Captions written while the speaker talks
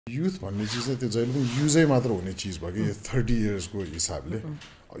Youth भन्ने चिज चाहिँ त्यो जहिले पनि युजै मात्र हुने चिज भयो कि 30 इयर्सको हिसाबले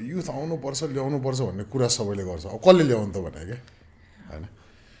युथ आउनुपर्छ ल्याउनुपर्छ भन्ने कुरा सबैले गर्छ अब कसले ल्याउनु त भने क्या होइन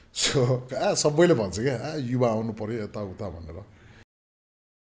सो सबैले भन्छ क्या युवा आउनु पर्यो यताउता भनेर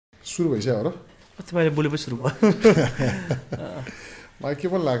सुरु भइसक्यो र तपाईँले बोलेपछि सुरु भयो मलाई के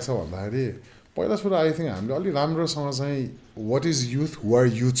पनि लाग्छ भन्दाखेरि पहिला सुरु आई थिङ्क हामीले अलिक राम्रोसँग चाहिँ what is youth were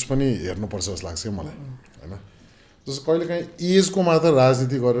youths पनि हेर्नुपर्छ जस्तो लाग्छ क्या मलाई होइन जस्तो कहिलेकाहीँ एजको मात्र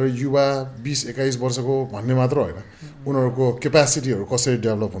राजनीति गरेर युवा 20-21 वर्षको भन्ने मात्र होइन उनीहरूको क्यापेसिटीहरू कसरी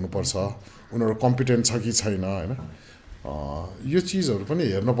डेभलप हुनुपर्छ उनीहरू कम्पिटेन्ट छ कि छैन होइन यो चिजहरू पनि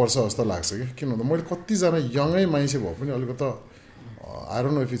हेर्नुपर्छ जस्तो लाग्छ कि किन भन्दा मैले कतिजना यङै मान्छे भए पनि अलिकति I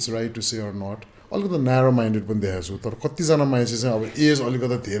don't know if it's right to say or not अलिकति न्यारो माइन्डेड पनि देखाएको छु तर कतिजना मान्छे चाहिँ अब एज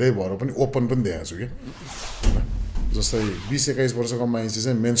अलिकति धेरै भएर पनि ओपन पनि देखाएको छु कि जस्तै 20-21 वर्षको मान्छे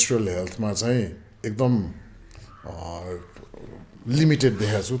चाहिँ मेन्स्ट्रुअल हेल्थमा चाहिँ एकदम लिमिटेड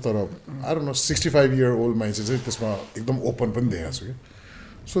देखाएको छु तर I don't know 65 year old मान्छे चाहिँ त्यसमा एकदम ओपन पनि देखाएको छु कि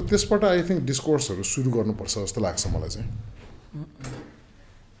सो त्यसबाट आई थिङ्क डिस्कोर्सहरू सुरु गर्नुपर्छ जस्तो लाग्छ मलाई चाहिँ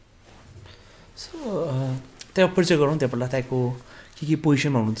सो त्यहाँ परिचय गरौँ त्यहाँबाट तपाईँको के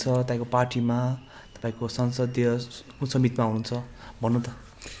पोजिसनमा हुनुहुन्छ तपाईँको पार्टीमा तपाईँको संसदीय समितिमा हुनुहुन्छ भन्नु त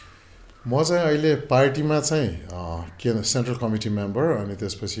म चाहिँ अहिले पार्टीमा चाहिँ के सेन्ट्रल कमिटी मेम्बर अनि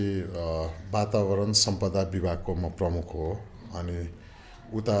त्यसपछि वातावरण सम्पदा विभागको म प्रमुख हो अनि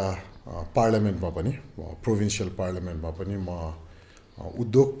उता पार्लियामेन्टमा पनि प्रोभिन्सियल पार्लियामेन्टमा पनि म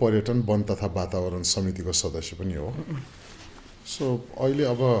उद्योग पर्यटन वन तथा वातावरण समितिको सदस्य पनि हो सो अहिले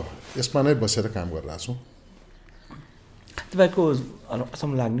अब यसमा नै बसेर काम गरिरहेको छु तपाईँको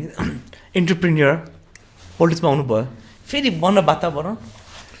असम लाग्ने एन्टरप्रेन्योर पोलिटिक्समा आउनुभयो फेरि वन वातावरण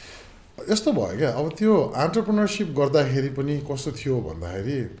यस्तो भयो क्या अब त्यो एन्टरप्रेन्योरसिप गर्दाखेरि पनि कस्तो थियो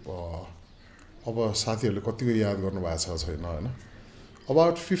भन्दाखेरि अब साथीहरूले कतिको याद गर्नुभएको छ छैन होइन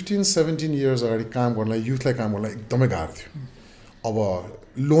अबाउट 15-17 इयर्स अगाडि काम गर्नलाई युथलाई काम गर्नलाई एकदमै गाह्रो थियो अब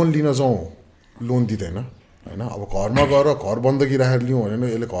लोन लिन जाउँ लोन दिँदैन होइन अब घरमा गएर घर बन्दगी राखेर लिउँ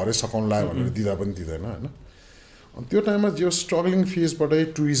भने यसले घरै सकाउनु लाग्यो भनेर दिँदा पनि दिँदैन होइन अनि त्यो टाइममा जो स्ट्रगलिङ फेजबाटै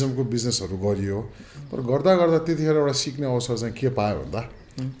टुरिज्मको बिजनेसहरू गरियो तर गर्दा गर्दा त्यतिखेर एउटा सिक्ने अवसर चाहिँ के पायो भन्दा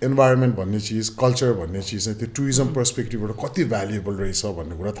इन्भाइरोमेन्ट भन्ने चिज कल्चर भन्ने चिज चाहिँ त्यो टुरिज्म पर्सपेक्टिभबाट कति भ्यालुएबल रहेछ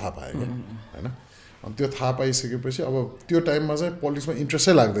भन्ने कुरा थाहा पाएँ क्या होइन अनि त्यो थाहा पाइसकेपछि अब त्यो टाइममा चाहिँ पोलिटिक्समा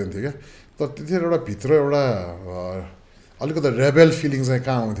इन्ट्रेस्टै लाग्दैन थियो क्या तर त्यतिखेर एउटा भित्र एउटा अलिकति रेबेल फिलिङ चाहिँ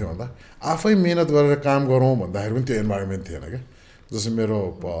कहाँ आउँथ्यो भन्दा आफै मिहिनेत गरेर काम गरौँ भन्दाखेरि पनि त्यो इन्भाइरोमेन्ट थिएन क्या जस्तै मेरो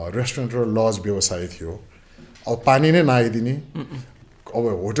रेस्टुरेन्ट र लज व्यवसाय थियो अब पानी नै नआइदिने अब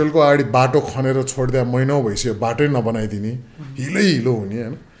होटलको अगाडि बाटो खनेर छोडिदिए महिनौ भइसक्यो बाटै नबनाइदिने हिलो हुने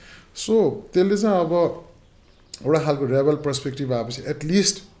होइन सो त्यसले चाहिँ अब एउटा खालको रेबल पर्सपेक्टिभ आएपछि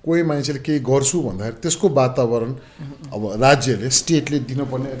एटलिस्ट कोही मान्छेले केही गर्छु भन्दाखेरि त्यसको वातावरण अब राज्यले स्टेटले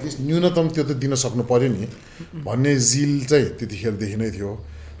दिनुपर्ने एटलिस्ट न्यूनतम त्यो त दिन सक्नु पऱ्यो नि भन्ने जिल चाहिँ त्यतिखेरदेखि नै थियो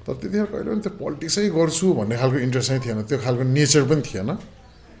तर त्यतिखेर कहिले पनि त्यो पोलिटिक्सै गर्छु भन्ने खालको इन्ट्रेस्ट नै थिएन त्यो खालको नेचर पनि थिएन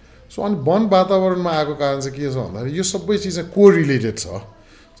सो अनि वन वातावरणमा आएको कारण चाहिँ के छ भन्दाखेरि यो सबै चिज चाहिँ को रिलेटेड छ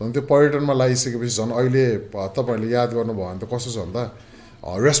झन् त्यो पर्यटनमा लागिसकेपछि झन् अहिले तपाईँहरूले याद गर्नुभयो भने त कस्तो छ भन्दा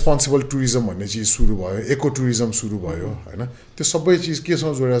रेस्पोन्सिबल टुरिज्म भन्ने चिज सुरु भयो इको टुरिज्म सुरु भयो होइन त्यो सबै चिज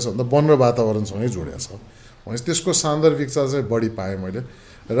केसँग जोडिएको छ भन्दा वन र वातावरणसँगै जोडिएको छ भनेपछि त्यसको सान्दर्भिकता चाहिँ बढी पाएँ मैले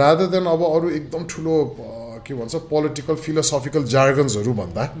रादर देन अब अरू एकदम ठुलो के भन्छ पोलिटिकल फिलोसफिकल जार्गन्सहरू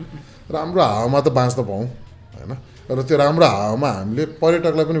भन्दा राम्रो हावामा त बाँच्न पाऊँ होइन र त्यो राम्रो हावामा हामीले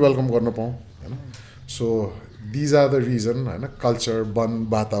पर्यटकलाई पनि वेलकम गर्न पाऊँ होइन so these are the reason होइन कल्चर वन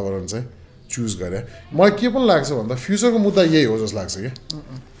वातावरण चाहिँ चुज गरेँ मलाई के पनि लाग्छ भन्दा फ्युचरको मुद्दा यही हो जस्तो लाग्छ क्या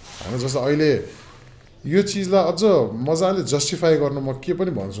होइन जस्तो अहिले यो चिजलाई अझ मजाले जस्टिफाई गर्न म के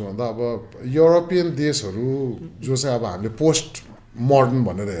पनि भन्छु भन्दा अब युरोपियन देशहरू जो चाहिँ अब हामीले पोस्ट मोडर्न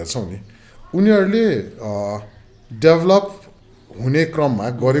भनेर हेर्छौँ नि उनीहरूले डेभलप हुने क्रममा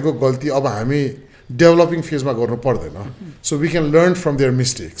गरेको गल्ती अब हामी डेभलपिङ फेजमा गर्नु पर्दैन so we can learn from their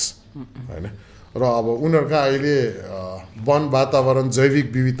mistakes होइन र अब उनीहरूका अहिले वन वातावरण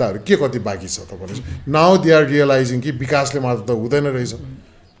जैविक विविधताहरू के कति बाँकी छ त भनेपछि नाउ दे आर रियलाइजिङ कि विकासले मात्र त हुँदैन रहेछ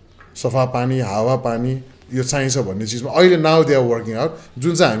सफा पानी हावा पानी यो चाहिन्छ भन्ने चिजमा अहिले now they are working out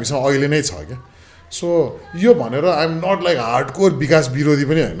जुन चाहिँ हामीसँग अहिले नै छ क्या सो यो भनेर आइ एम नट लाइक हार्डकोर विकास विरोधी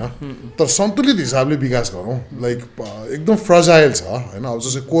पनि होइन तर सन्तुलित हिसाबले विकास गरौँ लाइक एकदम फ्रजाइल छ होइन अब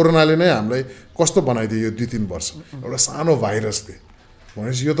जस्तै कोरोनाले नै हामीलाई कस्तो बनाइदियो यो 2-3 वर्ष एउटा सानो भाइरस थियो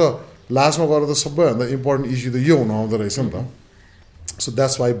भनेपछि यो त लास्टमा गएर त सबैभन्दा इम्पोर्टेन्ट इस्यु त यो हुन आउँदो रहेछ नि त सो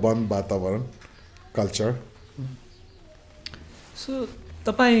द्याट्स वाइ वन वातावरण कल्चर सो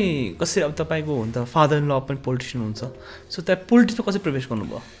तपाईँ कसरी अब तपाईँको हुन त फादर इन ल पनि पोलिटिसियन हुन्छ सो तपाईँ पोलिटिक्समा कसरी प्रवेश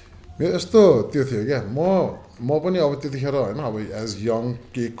गर्नुभयो मेरो यस्तो त्यो थियो क्या म पनि अब त्यतिखेर होइन अब एज यङ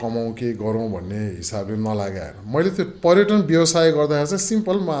के कमाउँ के गरौँ भन्ने हिसाबले नलागे होइन मैले त्यो पर्यटन व्यवसाय गर्दाखेरि चाहिँ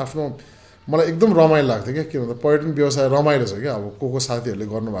सिम्पल मलाई एकदम रमाइलो लाग्थ्यो क्या के भन्दा पर्यटन व्यवसाय रमाइलो छ क्या अब को साथीहरूले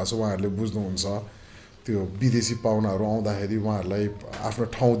गर्नुभएको छ उहाँहरूले बुझ्नुहुन्छ त्यो विदेशी पाहुनाहरू आउँदाखेरि उहाँहरूलाई आफ्नो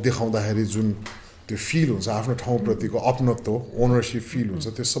ठाउँ देखाउँदाखेरि जुन त्यो फिल हुन्छ आफ्नो ठाउँप्रतिको अपनत्व ओनरसिप फिल हुन्छ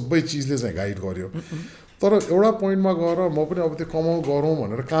त्यो सबै चिजले चाहिँ गाइड गर्यो तर एउटा पोइन्टमा गएर म पनि अब त्यो कमाउ गरौँ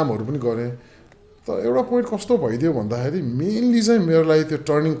भनेर कामहरू पनि गरेँ तर एउटा पोइन्ट कस्तो भइदियो भन्दाखेरि मेनली चाहिँ मेरो लागि त्यो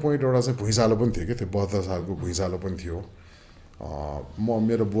टर्निङ पोइन्ट एउटा चाहिँ भुइँचालो पनि थियो क्या त्यो 72 सालको भुइँचालो पनि थियो म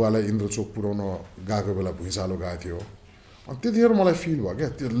मेरो बुवालाई इन्द्रचोक पुर्याउन गएको बेला भुइँचालो गएको थियो अनि त्यतिखेर मलाई फिल भयो क्या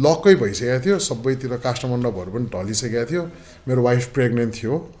त्यो लक्कै भइसकेको थियो सबैतिर काष्ठमण्डपहरू पनि ढलिसकेको थियो मेरो वाइफ प्रेग्नेन्ट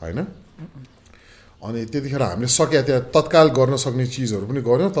थियो होइन अनि त्यतिखेर हामीले सके त्यहाँ तत्काल गर्न सक्ने चिजहरू पनि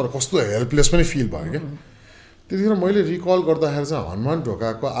गऱ्यौँ तर कस्तो हेल्पलेस पनि फिल भयो क्या त्यतिखेर मैले रिकल गर्दाखेरि चाहिँ हनुमान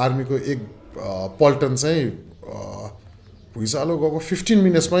ढोकाको आर्मीको एक पल्टन चाहिँ भुइँचालो गएको 15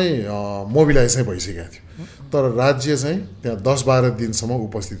 मिनट्समै मोबिलाइज चाहिँ भइसकेको थियो तर राज्य चाहिँ त्यहाँ 10-12 दिनसम्म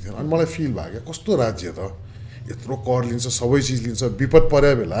उपस्थित थियो अनि मलाई फिल भयो क्या कस्तो राज्य त यत्रो कर लिन्छ सबै चिज लिन्छ विपद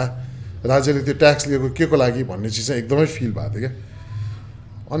परे बेला राज्यले त्यो ट्याक्स लिएको के को लागि भन्ने चिज चाहिँ एकदमै फिल भएको थियो क्या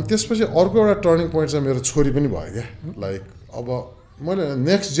अनि त्यसपछि अर्को एउटा टर्निङ पोइन्ट चाहिँ मेरो छोरी पनि भयो क्या लाइक अब मैले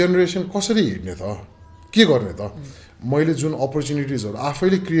नेक्स्ट जेनेरेसन कसरी हिँड्ने त के गर्ने त मैले जुन अपर्च्युनिटिजहरू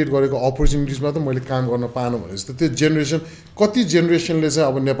आफैले क्रिएट गरेको अपर्च्युनिटिजमा त मैले काम गर्न पाएन भने जस्तो त्यो जेनेरेसन कति जेनेरेसनले चाहिँ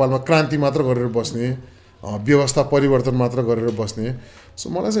अब नेपालमा क्रान्ति मात्र गरेर बस्ने व्यवस्था परिवर्तन मात्र गरेर बस्ने सो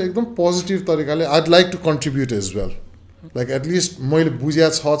मलाई चाहिँ एकदम पोजिटिभ तरिकाले I'd like to contribute as well like at least मैले बुझ्या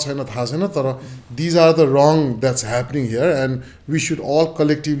छैन थाहा छैन तर these are the wrong that's happening here and we should all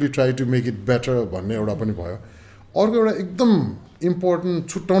collectively try to make it better भन्ने एउटा पनि भयो अर्को एउटा एकदम इम्पोर्टेन्ट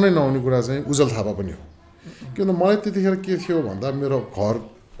छुट्याउनै नहुने कुरा चाहिँ उज्जवल थापा पनि हो किनभने मलाई त्यतिखेर के थियो भन्दा मेरो घर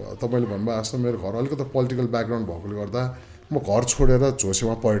तपाईँले भन्नुभयो जस्तो मेरो घर अलिकति पोलिटिकल ब्याकग्राउन्ड भएकोले गर्दा म घर छोडेर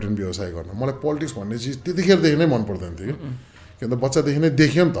झोसेमा पर्यटन व्यवसाय गर्न मलाई पोलिटिक्स भन्ने चिज त्यतिखेरदेखि नै मन पर्दैन थियो कि किनभने बच्चादेखि नै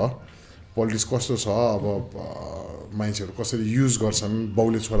देख्यो नि त पोलिटिक्स कस्तो छ अब मान्छेहरू कसरी युज गर्छन्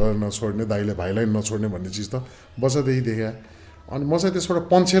बाउले छोरालाई नछोड्ने दाइले भाइलाई नछोड्ने भन्ने चिज त बच्चादेखि देखेँ अनि म चाहिँ त्यसबाट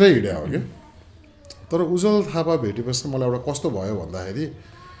पन्छेरै हिँडे हो कि तर उज्जवल थापा भेटेपछि मलाई एउटा कस्तो भयो भन्दाखेरि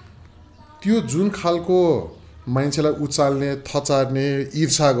त्यो जुन खालको मान्छेलाई उचाल्ने थचार्ने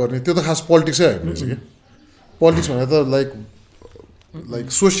ईर्षा गर्ने त्यो त खास पोलिटिक्सै होइन रहेछ कि पोलिटिक्स भनेर त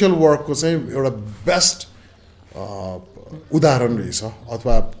लाइक सोसियल वर्कको चाहिँ एउटा बेस्ट उदाहरण रहेछ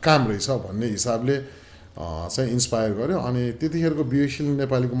अथवा काम रहेछ भन्ने हिसाबले चाहिँ इन्सपायर गर्यो अनि त्यतिखेरको विवेकशील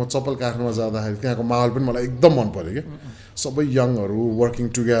नेपालीको म चप्पल काठमा जाँदाखेरि त्यहाँको माहौल पनि मलाई एकदम मन पऱ्यो कि सबै यङहरू वर्किङ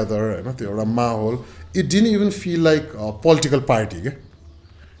टुगेदर होइन त्यो एउटा माहौल it didn't even feel like political party क्या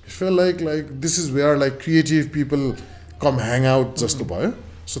it fail like this is where like creative people com hang out जस्तो भयो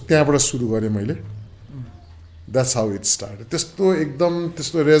सो त्यहाँबाट सुरु गरेँ मैले द्याट्स हाउ इट स्टार्ट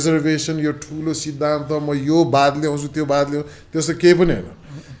त्यस्तो रिजर्भेसन यो ठुलो सिद्धान्त म यो बाद ल्याउँछु त्यो बाद ल्याउँछु त्यस्तो केही पनि होइन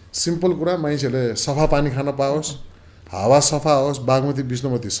सिम्पल कुरा मान्छेहरूले सफा पानी खान पाओस् हावा सफा होस् बागमती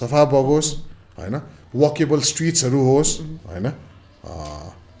विष्णुमती सफा बगोस् होइन वकेबल स्ट्रिट्सहरू होस् होइन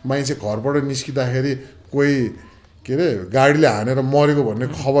मान्छे घरबाट निस्किँदाखेरि कोही के अरे गाडीले हानेर मरेको भन्ने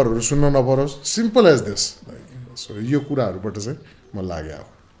खबरहरू सुन्न नपरोस् सिम्पल एज दिस सो यो कुराहरूबाट चाहिँ म लागेँ अब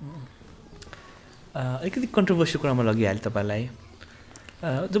अलिकति कन्ट्रोभर्सियल कुरामा लगिहाल्यो तपाईँलाई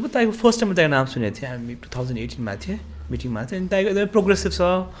जब तपाईँको फर्स्ट टाइम तपाईँको नाम सुनेको थिएँ हामी 2018मा थिएँ मिटिङमा थियो अनि तपाईँको एकदमै प्रोग्रेसिभ छ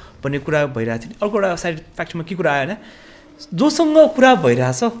भन्ने कुरा भइरहेको थियो अर्को एउटा साइड फ्याक्टमा के कुरा आयो भने जोसँग कुरा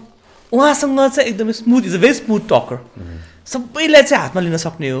भइरहेछ उहाँसँग चाहिँ एकदमै smooth is a very smooth टकर सबैलाई चाहिँ हातमा लिन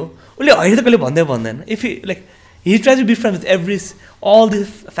सक्ने हो उसले होइन त कहिले भन्दै भन्दैन if like he try to different with every all the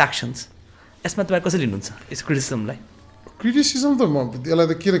फ्याक्सन्स यसमा तपाईँ कसरी लिनुहुन्छ यस क्रिटिसिजमलाई क्रिटिसिजम त म त्यसलाई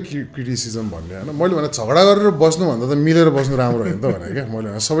त के क्रिटिसिजम भन्ने होइन मैले भने झगडा गरेर बस्नुभन्दा त मिलेर बस्नु राम्रो होइन त भने क्या मैले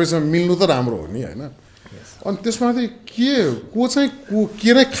भने सबैसँग मिल्नु त राम्रो हो नि होइन अनि त्यसमा चाहिँ को चाहिँ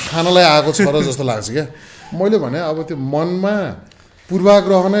के नै खानलाई आएको छ र जस्तो लाग्छ क्या मैले भने अब त्यो मनमा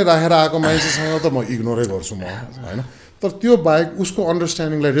पूर्वाग्रह नै राखेर आएको मान्छेसँग त म इग्नोरै गर्छु म होइन तर त्यो बाहेक उसको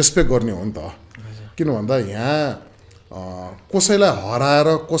अन्डरस्ट्यान्डिङलाई रेस्पेक्ट गर्ने हो नि त किन भन्दा यहाँ कसैलाई हराएर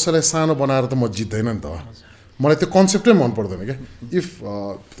कसैलाई सानो बनाएर त म जित्दैन नि त मलाई त्यो कन्सेप्टै मन पर्दैन क्या इफ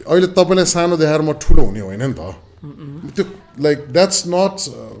अहिले तपाईँलाई सानो देखाएर म ठुलो हुने होइन नि त त्यो like that's not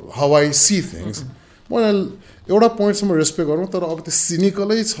how I C things मलाई एउटा पोइन्टसम्म रेस्पेक्ट गरौँ तर अब त्यो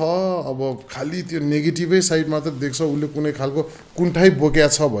सिनिकलै छ अब खालि त्यो नेगेटिभै साइड मात्र देख्छ उसले कुनै खालको कुण्ठाइ बोक्या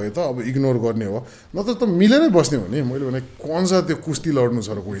छ भए त अब इग्नोर गर्ने हो नत्र त मिलेरै बस्ने हो नि मैले भने कन्सा त्यो कुस्ती लड्नु छ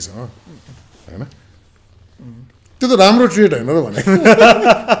र कोहीसँग होइन त्यो त राम्रो ट्रेड होइन र भने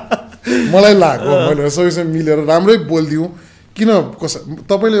मलाई लाग्यो मैले सबैसँग मिलेर राम्रै बोलिदिउँ किन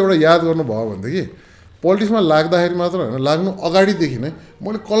तपाईँले एउटा याद गर्नुभयो भनेदेखि पोलिटिक्समा लाग्दाखेरि मात्र होइन लाग्नु अगाडिदेखि नै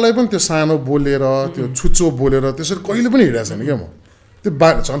मैले कसलाई पनि त्यो सानो बोलेर त्यो छुच्चो बोलेर त्यसरी कहिले पनि हिँडेको छैन क्या म त्यो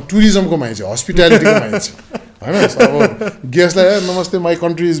झन् टुरिज्मको मान्छे हस्पिटालिटीको मान्छे होइन अब गेस्टलाई नमस्ते माई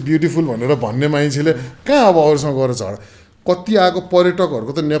कन्ट्री इज ब्युटिफुल भनेर भन्ने मान्छेले कहाँ अब अरूसँग गएर झगडा कति आएको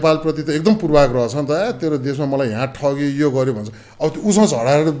पर्यटकहरूको त नेपालप्रति त एकदम पूर्वाग्रह छ नि त तेरो देशमा मलाई यहाँ ठग्यो यो गर्यो भन्छ अब त्यो उसँग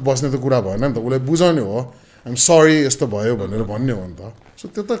झडाएर बस्ने त कुरा भएन नि त उसलाई बुझाउने हो आइम सरी यस्तो भयो भनेर भन्ने हो नि त सो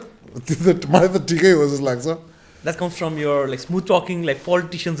त्यो त मलाई त ठिकै हो जस्तो लाग्छ that comes from your like smooth talking like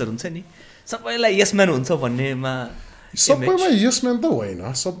पोलिटिसियन्सहरू हुन्छ नि सबैलाई यसम्यान हुन्छ भन्नेमा सबैमा यसम्यान त होइन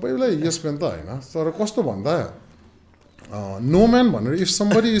सबैलाई यसम्यान त होइन तर कस्तो भन्दा नो म्यान भनेर if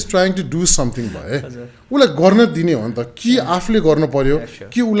somebody is trying to do something भए उसलाई गर्न दिने हो नि त कि आफूले गर्नु पर्यो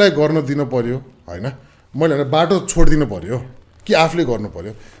कि उसलाई गर्न दिनु पर्यो होइन मैले भने बाटो छोडिदिनु पर्यो कि आफूले गर्नु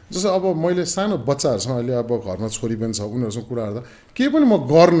पर्यो जस्तो अब मैले सानो बच्चाहरूसँग अहिले अब घरमा छोरी पनि छ उनीहरूसँग कुरा गर्दा केही पनि म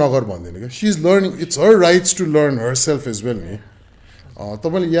गर नगर भन्दिनँ क्या C is learning it's her rights to learn her self as well नि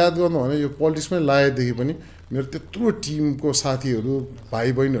तपाईँले याद गर्नु भने यो पोलिटिक्समै लागेदेखि पनि मेरो त्यत्रो टिमको साथीहरू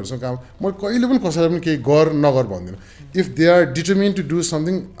भाइ बहिनीहरूसँग काम मैले कहिले पनि कसैलाई पनि केही गर नगर भन्दिनँ if they are determine to do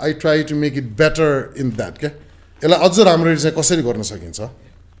something I try to make it better in that क्या यसलाई अझ राम्ररी चाहिँ कसरी गर्न सकिन्छ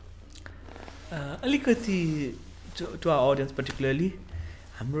अलिकति टु आवर अडियन्स पर्टिकुलरली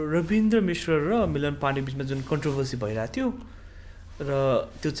हाम्रो रविन्द्र मिश्र र मिलन पाण्डे बिचमा जुन कन्ट्रोभर्सी भइरहेको थियो र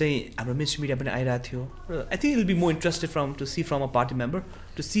त्यो चाहिँ हाम्रो मेन स्ट्रिम मिडिया पनि आइरहेको थियो र I think will be more interested to see from a party member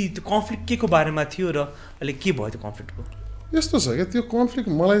to see त्यो कन्फ्लिक्ट के को बारेमा थियो र अहिले के भयो त्यो कन्फ्लिक्टको यस्तो छ क्या त्यो कन्फ्लिक्ट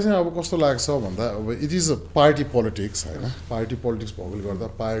मलाई चाहिँ अब कस्तो लाग्छ भन्दा अब it is a party politics होइन पार्टी पोलिटिक्स भएकोले गर्दा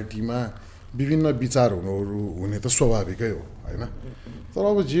पार्टीमा विभिन्न विचार हुने त स्वाभाविकै हो होइन तर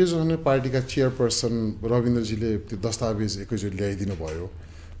अब जे जो भने पार्टीका चेयरपर्सन रविन्द्रजीले त्यो दस्तावेज एकैचोटि ल्याइदिनु भयो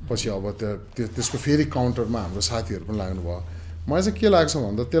पछि अब त्यसको फेरि काउन्टरमा हाम्रो साथीहरू पनि लाग्नुभयो मलाई चाहिँ के लाग्छ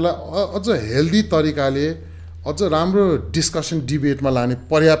भन्दा त्यसलाई अझ हेल्दी तरिकाले अझ राम्रो डिस्कसन डिबेटमा लाने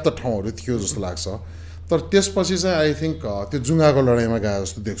पर्याप्त ठाउँहरू थियो जस्तो लाग्छ तर त्यसपछि चाहिँ आई थिङ्क त्यो जुङ्गाको लडाइँमा गए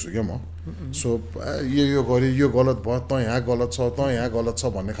जस्तो देख्छु क्या म सो यो गऱ्यो यो गलत भयो त यहाँ गलत छ त यहाँ गलत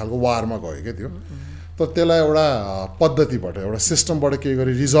छ भन्ने खालको वारमा गयो क्या त्यो तर त्यसलाई एउटा पद्धतिबाट एउटा सिस्टमबाट केही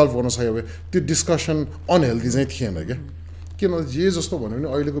गरी रिजल्भ गर्न सक्यो भने त्यो डिस्कसन अनहेल्दी चाहिँ थिएन क्या किनभने जे जस्तो भन्यो भने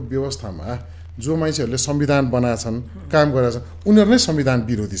अहिलेको व्यवस्थामा जो मान्छेहरूले संविधान बनाएछन् काम गरेका छन् उनीहरू नै संविधान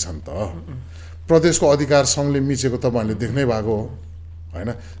विरोधी छन् त प्रदेशको अधिकार सङ्घले मिचेको तपाईँहरूले देख्नै भएको हो होइन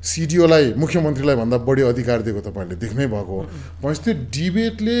सिडिओलाई मुख्यमन्त्रीलाई भन्दा बढी अधिकार दिएको तपाईँहरूले देख्नै भएको हो भनेपछि त्यो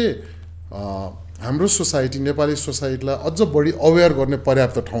डिबेटले हाम्रो सोसाइटी नेपाली सोसाइटीलाई अझ बढी अवेर गर्ने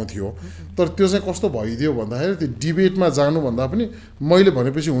पर्याप्त ठाउँ थियो तर त्यो चाहिँ कस्तो भइदियो भन्दाखेरि त्यो डिबेटमा जानुभन्दा पनि मैले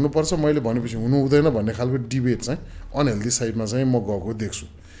भनेपछि हुनुपर्छ मैले भनेपछि हुनु हुँदैन भन्ने खालको डिबेट चाहिँ अनहेल्दी साइडमा चाहिँ म गएको देख्छु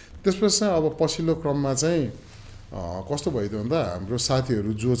त्यसपछि चाहिँ अब पछिल्लो क्रममा चाहिँ कस्तो भइदियो भन्दा हाम्रो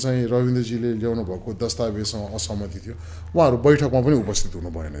साथीहरू जो चाहिँ रविन्द्रजीले ल्याउनु भएको दस्तावेजसँग असहमति थियो उहाँहरू बैठकमा पनि उपस्थित हुनु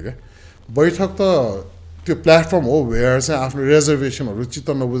भएन क्या बैठक त त्यो प्लेटफर्म हो वेयर चाहिँ आफ्नो रिजर्भेसनहरू चित्त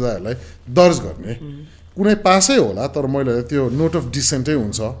नबुझाहरूलाई दर्ज गर्ने कुनै पासै होला तर मैले त्यो नोट अफ डिसेन्टै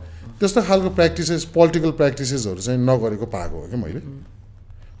हुन्छ त्यस्तो खालको प्र्याक्टिसेस पोलिटिकल प्र्याक्टिसेसहरू चाहिँ नगरेको पाएको हो क्या मैले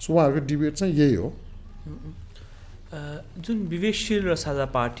सो उहाँहरूको डिबेट चाहिँ यही हो जुन विवेकशील र साझा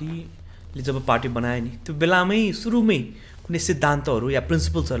पार्टीले जब पार्टी बनायो नि त्यो बेलामै सुरुमै कुनै सिद्धान्तहरू या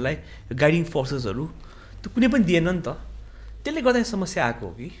प्रिन्सिपल्सहरूलाई गाइडिङ फोर्सेसहरू त्यो कुनै पनि दिएन नि त त्यसले गर्दा समस्या आएको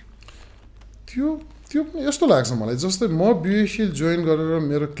हो कि त्यो पनि यस्तो लाग्छ मलाई जस्तै म विवेकशील जोइन गरेर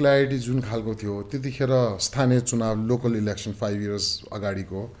मेरो क्ल्यारिटी जुन खालको थियो त्यतिखेर स्थानीय चुनाव लोकल इलेक्सन 5 इयर्स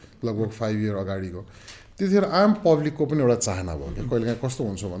अगाडिको लगभग 5 इयर अगाडिको त्यतिखेर आम पब्लिकको पनि एउटा चाहना भयो कि कहिलेकाहीँ कस्तो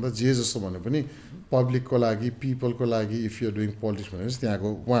हुन्छ भन्दा जे जस्तो भने पनि पब्लिकको लागि पिपलको लागि इफ युआर डुइङ पोलिटिक्स भने त्यहाँको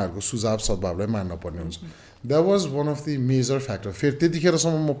उहाँहरूको सुझाव सद्भावलाई मान्न पर्ने हुन्छ that was one of the major factor फेरि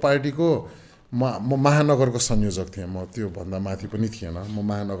त्यतिखेरसम्म म पार्टीको म महानगरको संयोजक थिएँ म त्योभन्दा माथि पनि थिएन म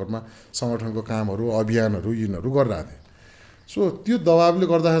महानगरमा सङ्गठनको कामहरू अभियानहरू यिनीहरू गरिरहेको थिएँ सो त्यो दबावले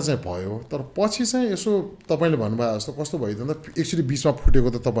गर्दाखेरि चाहिँ भयो तर पछि चाहिँ यसो तपाईँले भन्नुभयो जस्तो कस्तो भइदियो भन्दा एक्चुअली बिचमा फुटेको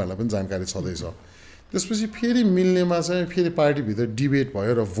त तपाईँहरूलाई पनि जानकारी छँदैछ त्यसपछि फेरि मिल्नेमा चाहिँ फेरि पार्टीभित्र डिबेट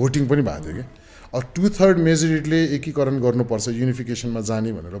भयो र भोटिङ पनि भएको थियो कि अब 2/3 मेजोरिटीले एकीकरण गर्नुपर्छ युनिफिकेसनमा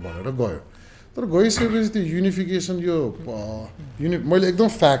जाने भनेर गयो तर गइसकेपछि त्यो युनिफिकेसन यो मैले एकदम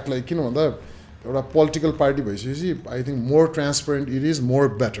फ्याक्टलाई किन भन्दा एउटा पोलिटिकल पार्टी भइसकेपछि I think more transparent it is more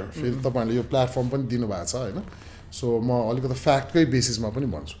better फेरि तपाईँहरूले यो प्लेटफर्म पनि दिनुभएको छ होइन सो म अलिकति फ्याक्टकै बेसिसमा पनि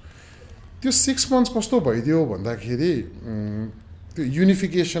भन्छु त्यो 6 मन्थ्स कस्तो भइदियो भन्दाखेरि त्यो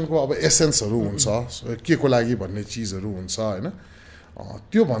युनिफिकेसनको अब एसेन्सहरू हुन्छ के को लागि भन्ने चिजहरू हुन्छ होइन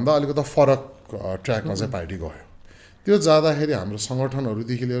त्योभन्दा अलिकति फरक ट्र्याकमा चाहिँ पार्टी गयो त्यो जाँदाखेरि हाम्रो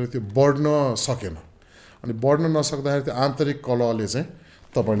सङ्गठनहरूदेखि लिएर त्यो बढ्न सकेन अनि बढ्न नसक्दाखेरि त्यो आन्तरिक कलहले चाहिँ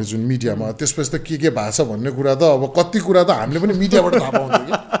तपाईँले जुन मिडियामा त्यसपछि त के भएको छ भन्ने कुरा त अब कति कुरा त हामीले पनि मिडियाबाट थाहा पाउँथ्यौँ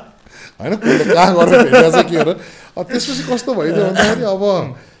कि होइन कसले कहाँ गरेर भेटेको छ के गरेर अब त्यसपछि कस्तो भइदियो भन्दाखेरि अब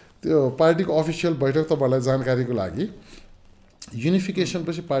त्यो पार्टीको अफिसियल बैठक तपाईँलाई जानकारीको लागि युनिफिकेसन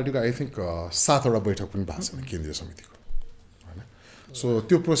पछि पार्टीको आई थिङ्क 7वटा बैठक पनि भएको छैन केन्द्रीय समितिको होइन सो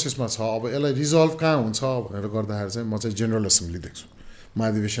त्यो प्रोसेसमा छ अब यसलाई रिजल्भ कहाँ हुन्छ भनेर गर्दाखेरि चाहिँ म चाहिँ जेनरल एसेम्ब्ली देख्छु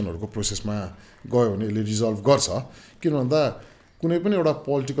महाधिवेशनहरूको प्रोसेसमा गयो भने यसले रिजल्भ गर्छ किन भन्दा कुनै पनि एउटा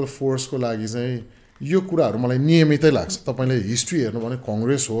पोलिटिकल फोर्सको लागि चाहिँ यो कुराहरू मलाई नियमितै लाग्छ तपाईँले हिस्ट्री हेर्नु भने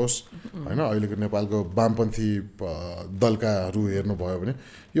कङ्ग्रेस होस् होइन अहिलेको नेपालको वामपन्थी दलकाहरू हेर्नुभयो भने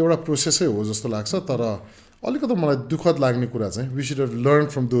यो एउटा प्रोसेसै हो जस्तो लाग्छ तर अलिकति मलाई दुःखद लाग्ने कुरा चाहिँ we should have learn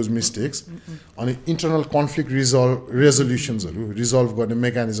from those mistakes अनि इन्टरनल कन्फ्लिक्ट रेजोल्युसन्सहरू रिजल्भ गर्ने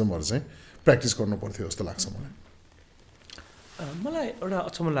मेकानिजमहरू चाहिँ प्र्याक्टिस गर्नु पर्थ्यो जस्तो लाग्छ मलाई एउटा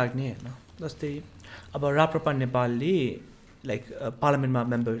अचम्म लाग्ने होइन जस्तै अब राप्रपा नेपालले लाइक पार्लियामेन्टमा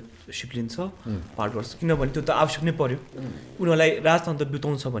मेम्बरसिप लिन्छ पार्ट गर्छ किनभने त्यो त आवश्यक नै पर्यो उनीहरूलाई राजतन्त्र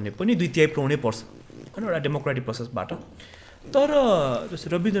बिताउँछ भने पनि 2/3 पुऱ्याउनै पर्छ होइन एउटा डेमोक्रेटिक प्रोसेसबाट तर जस्तै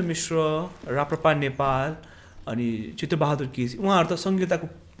रविन्द्र मिश्र राप्रपा नेपाल अनि चित्रबहादुर केसी उहाँहरू त संहिताको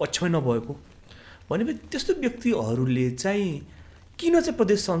पक्षमै नभएको भनेपछि त्यस्तो व्यक्तिहरूले चाहिँ किन चाहिँ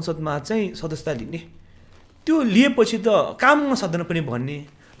प्रदेश संसदमा चाहिँ सदस्यता लिने त्यो लिएपछि त काममा सधैँ पनि भन्ने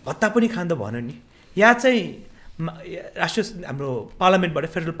भत्ता पनि खाँदा भन्यो नि या चाहिँ राष्ट्रिय हाम्रो पार्लियामेन्टबाट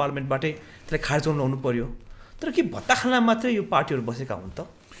फेडरल पार्लियामेन्टबाटै त्यसलाई खारेज गर्न लाउनु पर्यो तर के भत्ता खानलाई मात्रै यो पार्टीहरू बसेका हुन् त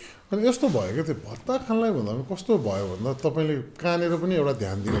अनि यस्तो भयो क्या त्यो भत्ता खानलाई भन्दा पनि कस्तो भयो भन्दा तपाईँले कहाँनिर पनि एउटा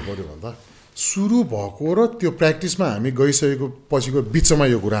ध्यान दिनु पऱ्यो भन्दा सुरु भएको र त्यो प्र्याक्टिसमा हामी गइसकेको पछिको बिचमा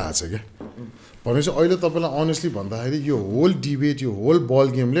यो कुरा आएको छ क्या भनेपछि अहिले तपाईँलाई अनेस्टली भन्दाखेरि यो होल डिबेट यो होल बल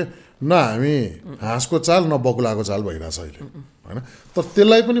गेमले न हामी हाँसको चाल न बकुलाको चाल भइरहेछ अहिले होइन तर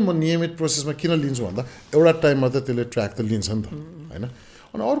त्यसलाई पनि म नियमित प्रोसेसमा किन लिन्छु भन्दा एउटा टाइममा त त्यसले ट्र्याक त लिन्छ नि त होइन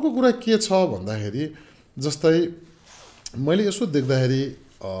अनि अर्को कुरा के छ भन्दाखेरि जस्तै मैले यसो देख्दाखेरि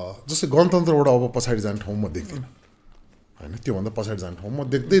जस्तै गणतन्त्रबाट अब पछाडि जाने ठाउँ म देख्दिनँ होइन त्योभन्दा पछाडि जाने ठाउँ म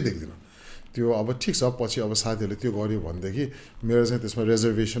देख्दिनँ त्यो अब ठिक छ पछि अब साथीहरूले त्यो गर्यो भनेदेखि मेरो चाहिँ त्यसमा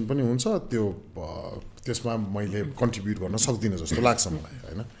रिजर्भेसन पनि हुन्छ त्यो त्यसमा मैले कन्ट्रिब्युट गर्न सक्दिनँ जस्तो लाग्छ मलाई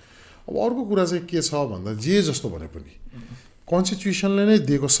होइन अब अर्को कुरा चाहिँ के छ भन्दा जे जस्तो भने पनि कन्स्टिट्युसनले नै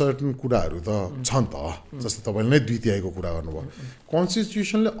दिएको सर्टन कुराहरू त छन् त जस्तै तपाईँले नै 2/3 कुरा गर्नुभयो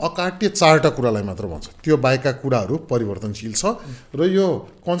कन्स्टिट्युसनले अकाट्य 4टा कुरालाई मात्र भन्छ त्यो बाहेकका कुराहरू परिवर्तनशील छ र यो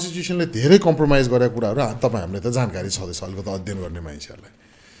कन्स्टिट्युसनले धेरै कम्प्रोमाइज गरेका कुराहरू तपाईँ हामीले त जानकारी छँदैछ अलिकति अध्ययन गर्ने मान्छेहरूलाई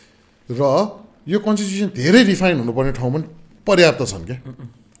र यो कन्स्टिट्युसन धेरै रिफाइन हुनुपर्ने ठाउँ पनि पर्याप्त छन् क्या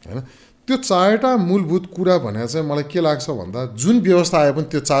होइन त्यो 4टा मूलभूत कुरा भनेर चाहिँ मलाई के लाग्छ भन्दा जुन व्यवस्था आए पनि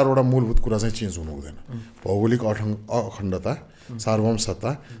त्यो 4वटा मूलभूत कुरा चाहिँ चेन्ज हुनु हुँदैन भौगोलिक अखण्डता सार्वभौम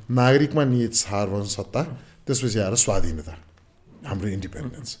सत्ता नागरिकमा निहित सार्वभौम सत्ता त्यसपछि आएर स्वाधीनता हाम्रो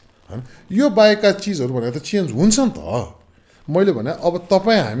इन्डिपेन्डेन्स होइन यो बाहेकका चिजहरू भनेर त चेन्ज हुन्छ नि त मैले भने अब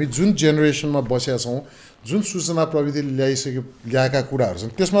तपाईँ हामी जुन जेनेरेसनमा बसेका छौँ जुन सूचना प्रविधि ल्याएका कुराहरू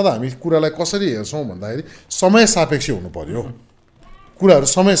छन् त्यसमा त हामी कुरालाई कसरी हेर्छौँ भन्दाखेरि समय सापेक्ष हुनु पर्यो कुराहरू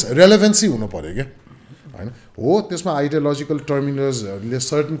समय रेलेभेन्सी हुनु पऱ्यो क्या होइन हो त्यसमा आइडियोलोजिकल टर्मिनल्सहरूले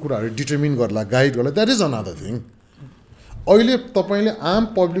सर्टन कुराहरू डिटर्मिन गर्ला गाइड गर्ला द्याट इज अनदर थिङ अहिले तपाईँले आम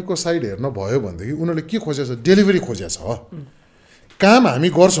पब्लिकको साइड हेर्न भयो भनेदेखि उनीहरूले के खोजेको छ डेलिभरी खोजेको छ काम हामी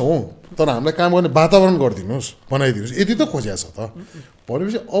गर्छौँ तर हामीलाई काम गर्ने वातावरण गरिदिनुहोस् बनाइदिनुहोस् यति त खोजेको छ त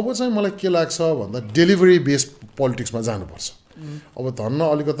भनेपछि अब चाहिँ मलाई के लाग्छ भन्दा डेलिभरी बेस्ड पोलिटिक्समा जानुपर्छ अब धन्न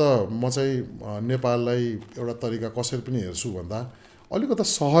अलिकता म चाहिँ नेपाललाई एउटा तरिका कसरी पनि हेर्छु भन्दा अलिकता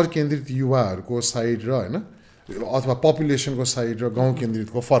सहर केन्द्रित युवाहरूको साइड र होइन अथवा पपुलेसनको साइड र गाउँ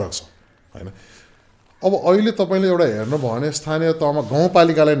केन्द्रितको फरक छ होइन अब अहिले तपाईँले एउटा हेर्नुभयो भने स्थानीय तहमा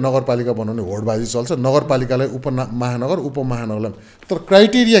गाउँपालिकालाई नगरपालिका बनाउने होडबाजी चल्छ नगरपालिकालाई उपमहानगरलाई तर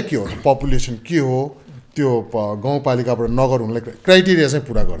क्राइटेरिया के हो पपुलेसन के हो त्यो गाउँपालिकाबाट नगर हुनलाई क्राइटेरिया चाहिँ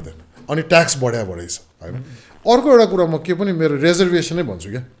पुरा गर्दैन अनि ट्याक्स बढाइ छ होइन अर्को एउटा कुरा म के पनि मेरो रिजर्भेसनै भन्छु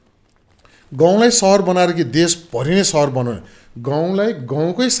क्या गाउँलाई सहर बनाएर कि देशभरि नै सहर बनाउने गाउँलाई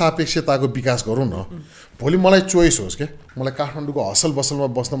गाउँकै सापेक्षताको विकास गरौँ न भोलि मलाई चोइस होस् क्या मलाई काठमाडौँको हसल बसलमा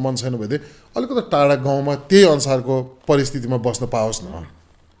बस्न मन छैन भने अलिकति टाढा गाउँमा त्यही अनुसारको परिस्थितिमा बस्न पाओस् न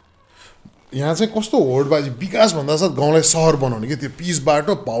यहाँ चाहिँ कस्तो होडबाजी विकास भन्दा छ गाउँलाई सहर बनाउने कि त्यो पिच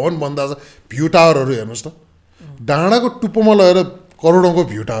बाटो भवन भन्दा छ भ्यू टावरहरू हेर्नुहोस् त डाँडाको टुप्पोमा लगेर करोडौँको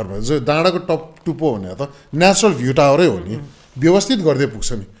भ्यू टावर भन्छ डाँडाको टुप्पो भने त नेचुरल भ्यू टावरै हो नि व्यवस्थित गर्दै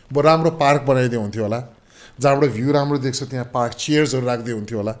पुग्छ नि अब राम्रो पार्क बनाइदियो हुन्थ्यो होला जहाँबाट भ्यू राम्रो देख्छ त्यहाँ पार्क चेयर्सहरू राख्दै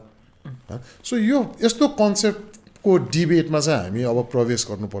हुन्थ्यो होला सो यो यस्तो कन्सेप्टको डिबेटमा चाहिँ हामी अब प्रवेश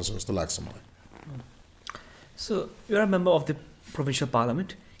गर्नुपर्छ जस्तो लाग्छ मलाई so you are member of the provincial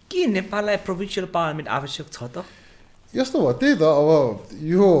parliament के नेपाललाई प्रोभिन्सियल पार्लियामेन्ट आवश्यक छ त यस्तो भयो त्यही त अब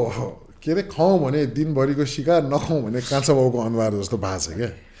यो के अरे खाउँ भने दिनभरिको शिकार नखाउँ भने कान्छा बाउको अनुहार जस्तो भएको छ क्या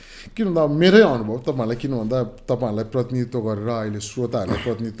किन भन्दा मेरै अनुभव तपाईँहरूलाई किन भन्दा तपाईँहरूलाई प्रतिनिधित्व गरेर अहिले श्रोताहरूलाई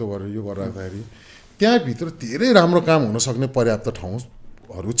प्रतिनिधित्व गरेर यो गरिराख्दाखेरि त्यहाँभित्र धेरै राम्रो काम हुनसक्ने पर्याप्त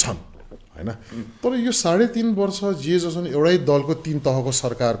ठाउँहरू छन् होइन तर यो 3.5 वर्ष जे जसो एउटै दलको 3 तहको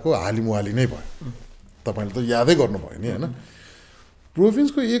सरकारको हालिमुहाली नै भयो तपाईँले त यादै गर्नुभयो नि होइन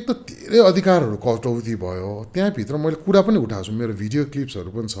प्रोभिन्सको एक त धेरै अधिकारहरू कटौती भयो त्यहाँभित्र मैले कुरा पनि उठाएको छु मेरो भिडियो क्लिप्सहरू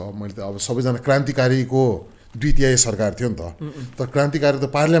पनि छ मैले त अब सबैजना क्रान्तिकारीको 2/3 सरकार थियो नि त तर क्रान्तिकारी त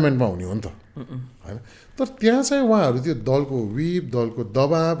पार्लियामेन्टमा हुने हो नि त होइन तर त्यहाँ चाहिँ उहाँहरू त्यो दलको विप दलको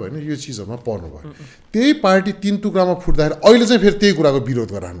दबाब होइन यो चिजहरूमा पर्नुभयो त्यही पार्टी 3 टुक्रामा फुट्दाखेरि अहिले चाहिँ फेरि त्यही कुराको विरोध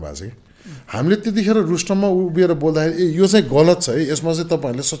गरिरहनु भएको छ कि हामीले त्यतिखेर रुस्टममा उभिएर बोल्दाखेरि यो चाहिँ गलत छ है यसमा चाहिँ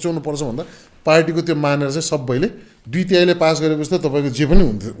तपाईँहरूले सच्याउनु पर्छ भन्दा पार्टीको त्यो मानेर चाहिँ सबैले 2/3 पास गरेपछि त तपाईँको जे पनि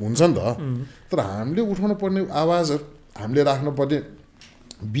हुन्छ नि त तर हामीले उठाउनु पर्ने आवाजहरू हामीले राख्नुपर्ने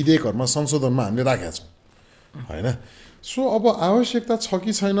विधेयकहरूमा संशोधनमा हामीले राखेका छौँ होइन सो अब आवश्यकता छ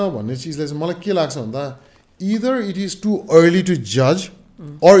कि छैन भन्ने चिजलाई चाहिँ मलाई के लाग्छ भन्दा इदर it is to early to जज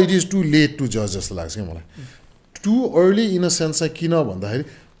or it is to late to जज जस्तो लाग्छ कि मलाई to early in a sense चाहिँ किन भन्दाखेरि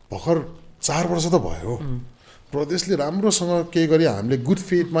भर्खर 4 वर्ष त भयो प्रदेशले राम्रोसँग केही गरी हामीले गुड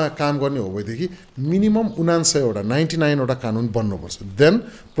फेथमा काम गर्ने हो भएदेखि मिनिमम 99वटा 99वटा कानुन बन्नुपर्छ देन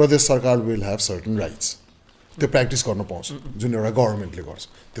प्रदेश सरकार विल ह्याभ सर्टन राइट्स त्यो प्र्याक्टिस गर्न पाउँछ जुन एउटा गभर्मेन्टले गर्छ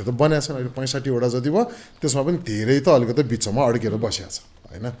त्यो त बनाएको छैन अहिले 65वटा जति भयो त्यसमा पनि धेरै त अलिकति बिचमा अड्केर बसिएको छ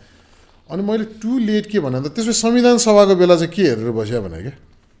होइन अनि मैले टु लेट के भने त त्यसपछि संविधान सभाको बेला चाहिँ के हेरेर बस्यो भने क्या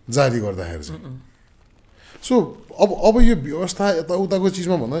जारी गर्दाखेरि चाहिँ सो अब यो व्यवस्था यताउताको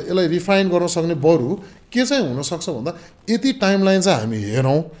चिजमा भन्दा यसलाई रिफाइन गर्न सक्ने बरु के चाहिँ हुनसक्छ भन्दा यति टाइमलाइन चाहिँ हामी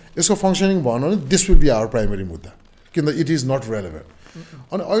हेरौँ यसको फङ्सनिङ भएन भने this will be our primary मुद्दा किन इट इज नट रेलेभेन्ट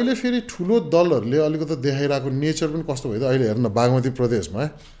अनि अहिले फेरि ठुलो दलहरूले अलिकति देखाइरहेको नेचर पनि कस्तो भयो त अहिले हेर्नु न बागमती प्रदेशमा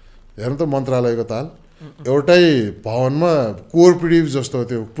हेर्नु त मन्त्रालयको ताल एउटै भवनमा कोअपरेटिभ जस्तो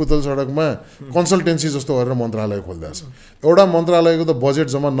त्यो पुतल सडकमा कन्सल्टेन्सी जस्तो गरेर मन्त्रालय खोलिदिएको छ एउटा मन्त्रालयको त बजेट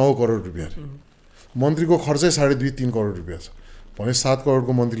जम्मा 9 करोड रुपियाँ मन्त्रीको खर्चै 2.5-3 करोड रुपियाँ छ भने 7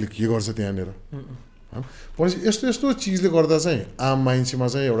 करोडको मन्त्रीले के गर्छ त्यहाँनिर भनेपछि यस्तो यस्तो चिजले गर्दा चाहिँ आम मान्छेमा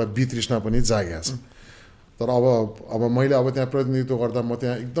चाहिँ एउटा वितृष्णा पनि जागेको छ तर अब मैले अब त्यहाँ प्रतिनिधित्व गर्दा म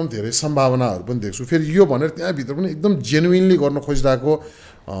त्यहाँ एकदम धेरै सम्भावनाहरू पनि देख्छु फेरि यो भनेर त्यहाँभित्र पनि एकदम जेन्युइनली गर्न खोजिरहेको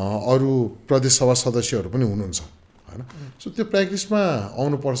अरू प्रदेश सभा सदस्यहरू पनि हुनुहुन्छ होइन सो त्यो प्र्याक्टिसमा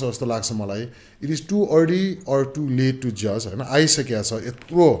आउनुपर्छ जस्तो लाग्छ मलाई it is to early or to late to जज होइन आइसकेको छ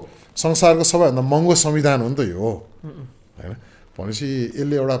यत्रो संसारको सबैभन्दा महँगो संविधान हो नि त यो होइन भनेपछि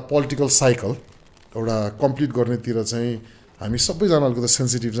यसले एउटा पोलिटिकल साइकल एउटा कम्प्लिट गर्नेतिर चाहिँ हामी सबैजना अलिकति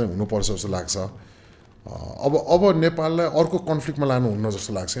सेन्सिटिभ चाहिँ हुनुपर्छ जस्तो लाग्छ अब नेपाललाई अर्को कन्फ्लिक्टमा लानु हुन्न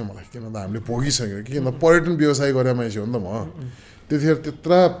जस्तो लाग्छ मलाई किन भन्दा हामीले भोगिसक्यो कि किन पर्यटन व्यवसाय गरे मान्छे हो नि त म त्यतिखेर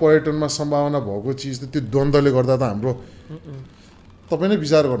त्यत्रा पर्यटनमा सम्भावना भएको चिज त त्यो द्वन्द्वले गर्दा त हाम्रो तपाईँ नै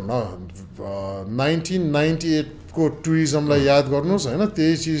विचार गर्नु न 1998 को टुरिज्मलाई याद गर्नुहोस् होइन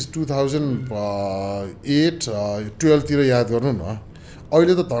त्यही चिज 2008-12 तिर याद गर्नु न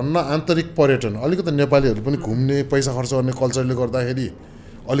अहिले त धन्न आन्तरिक पर्यटन अलिकति नेपालीहरू पनि घुम्ने पैसा खर्च गर्ने कल्चरले गर्दाखेरि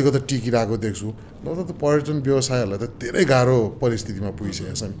अलिकति टिकिरहेको देख्छु नत्र त पर्यटन व्यवसायहरूलाई त धेरै गाह्रो परिस्थितिमा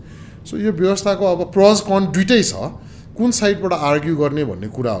पुगिसकेको छ नि सो यो व्यवस्थाको अब प्रज कन दुइटै छ कुन साइडबाट आर्ग्यु गर्ने भन्ने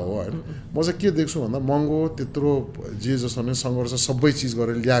कुरा हो होइन म चाहिँ के देख्छु भन्दा महँगो त्यत्रो जे जस्तो नै सङ्घर्ष सबै चिज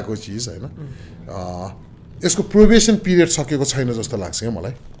गरेर ल्याएको चिज होइन यसको प्रोबेसन पिरियड सकेको छैन जस्तो लाग्छ क्या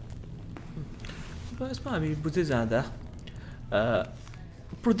मलाई यसमा हामी बुझ्दै जाँदा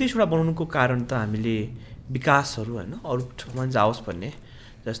प्रदेशबाट बनाउनुको कारण त हामीले विकासहरू होइन अरू ठाउँमा जाओस् भन्ने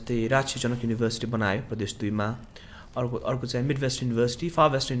जस्तै राजकीय जनक युनिभर्सिटी बनायो प्रदेश 2मा अर्को चाहिँ mid West university far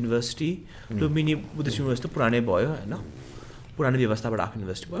West university Lumbini Buddhist university पुरानै भयो होइन पुरानो व्यवस्थाबाट आएको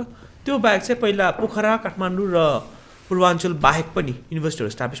युनिभर्सिटी भयो त्यो बाहेक चाहिँ पहिला पोखरा काठमाडौँ र पूर्वाञ्चल बाहेक पनि युनिभर्सिटीहरू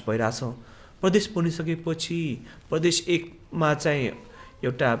इस्टाब्लिस भइरहेछ प्रदेश बनिसकेपछि प्रदेश 1मा चाहिँ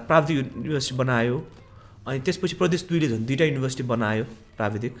एउटा प्राविधिक युनिभर्सिटी बनायो अनि त्यसपछि प्रदेश 2ले झन् 2टा युनिभर्सिटी बनायो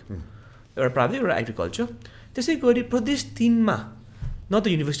प्राविधिक एउटा प्राविधिक एउटा एग्रिकल्चर त्यसै गरी प्रदेश 3मा न त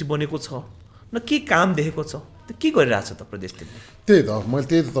युनिभर्सिटी बनेको छ न के काम देखेको छ त के गरिरहेछ त प्रदेश 3 त्यही त मैले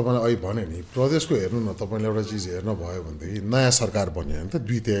त्यही त तपाईँलाई अहिले भने नि प्रदेशको हेर्नु न तपाईँले एउटा चिज हेर्न भयो भनेदेखि नयाँ सरकार बन्यो होइन त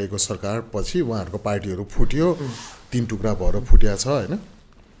 2/3 सरकार पछि उहाँहरूको पार्टीहरू फुट्यो 3 टुक्रा भएर फुट्या छ होइन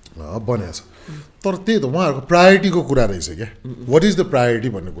बनाएको छ तर त्यही त उहाँहरूको प्रायोरिटीको कुरा रहेछ क्या वाट इज द प्रायोरिटी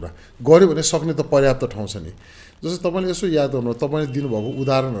भन्ने कुरा गऱ्यो भने सक्ने त पर्याप्त ठाउँ छ नि जस्तो तपाईँले यसो याद गर्नु तपाईँले दिनुभएको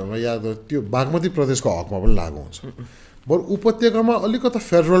उदाहरणहरूमा याद गर्नु त्यो बागमती प्रदेशको हकमा पनि लागु हुन्छ बरु उपत्यकामा अलिकति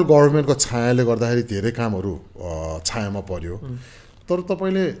फेडरल गभर्मेन्टको छायाले गर्दाखेरि धेरै कामहरू छायामा पर्यो तर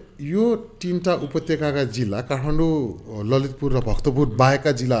तपाईँले यो 3टा उपत्यकाका जिल्ला काठमाडौँ ललितपुर र भक्तपुर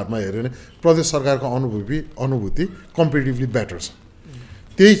बाहेकका जिल्लाहरूमा हेऱ्यो भने प्रदेश सरकारको अनुभूति कम्पेरिटिभली बेटर छ।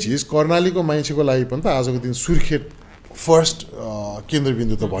 त्यही चिज कर्णालीको मान्छेको लागि पनि त आजको दिन सुर्खेत फर्स्ट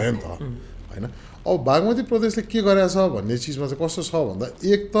केन्द्रबिन्दु त भयो नि त हैन। अब बागमती प्रदेशले के गरेछ भन्ने चिजमा चाहिँ कस्तो छ भन्दा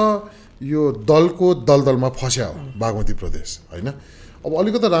एक त यो दलको दलदलमा फस्या हो बागमती प्रदेश हैन। अब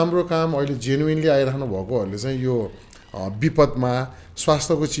अलिकति राम्रो काम अहिले जेन्युइनली आइराख्नु भएकोहरूले चाहिँ यो विपदमा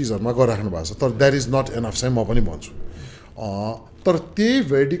स्वास्थ्यको चिजहरुमा गरिराख्नु भएको छ, तर द्याट इज नट एनफ चाहिँ म पनि भन्छु। तर त्यही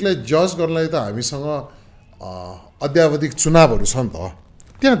भेर्डिकलाई जज गर्नलाई त हामीसँग अद्यावधिक चुनावहरू छ नि त,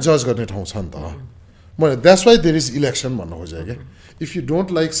 त्यहाँ जज गर्ने ठाउँ छ नि त। मैले that's why there is election भन्न खोजेँ क्या। If you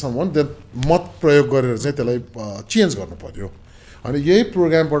don't like someone then मत प्रयोग गरेर चाहिँ त्यसलाई चेन्ज गर्नु पर्यो। अनि यही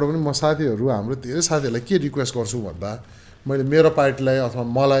प्रोग्रामबाट पनि म साथीहरू हाम्रो धेरै साथीहरूलाई के रिक्वेस्ट गर्छु भन्दा मैले मेरो पार्टीलाई अथवा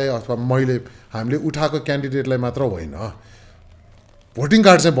मलाई अथवा हामीले उठाएको क्यान्डिडेटलाई मात्र होइन, भोटिङ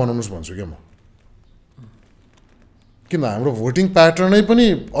कार्ड चाहिँ बनाउनुहोस् भन्छु क्या म। किन हाम्रो भोटिङ प्याटर्नै पनि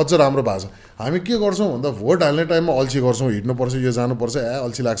अझ राम्रो भएको छ। हामी के गर्छौँ भन्दा भोट हाल्ने टाइममा अल्छी गर्छौँ, हिँड्नुपर्छ, यो जानुपर्छ,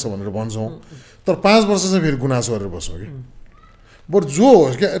 अल्छी लाग्छ भनेर भन्छौँ, तर 5 वर्ष चाहिँ फेरि गुनासो गरेर बस्छौँ कि। बरु जो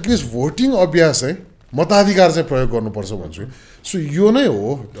होस् क्या एटलिस्ट भोटिङ अभ्यास चाहिँ मताधिकार चाहिँ प्रयोग गर्नुपर्छ भन्छु। सो यो नै हो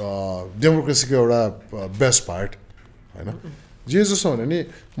डेमोक्रेसीको एउटा बेस्ट पार्ट हैन। जे जसो भने नि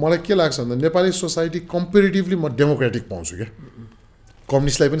मलाई के लाग्छ भन्दा नेपाली सोसाइटी कम्पेरिटिभली म डेमोक्रेटिक पाउँछु क्या।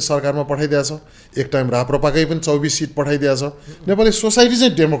 कम्युनिस्टलाई पनि सरकारमा पठाइदिएको छ, एक टाइम राप्रपाकै पनि 24 सिट पठाइदिएको छ। नेपाली सोसाइटी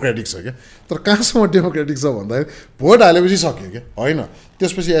चाहिँ डेमोक्रेटिक छ क्या। तर कहाँसम्म डेमोक्रेटिक छ भन्दाखेरि भोट हालेपछि सक्यो क्या होइन।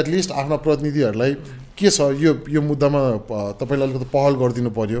 त्यसपछि एटलिस्ट आफ्ना प्रतिनिधिहरूलाई के छ यो मुद्दामा तपाईँले अलिकति पहल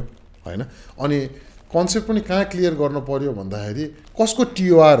गरिदिनु पर्यो होइन। अनि कन्सेप्ट पनि कहाँ क्लियर गर्नु पर्यो भन्दाखेरि कसको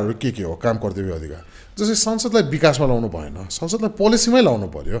टिओआरहरू के हो काम कर्तव्य अधिकार। जस्तै संसदलाई विकासमा लाउनु भएन, संसदलाई पोलिसीमै लाउनु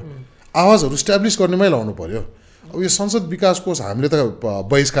पर्यो, आवाजहरू इस्ट्याब्लिस गर्नेमै लाउनु पर्यो। अब यो संसद विकास कोष हामीले त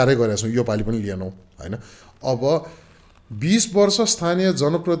बहिष्कारै गरेका छौँ, यो पालि पनि लिएनौँ होइन। अब 20 वर्ष स्थानीय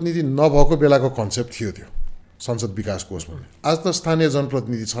जनप्रतिनिधि नभएको बेलाको कन्सेप्ट थियो त्यो संसद विकास कोष भन्ने। आज त स्थानीय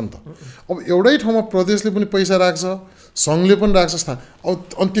जनप्रतिनिधि छन् त। अब एउटै ठाउँमा प्रदेशले पनि पैसा राख्छ, सङ्घले पनि राख्छ स्थान। अब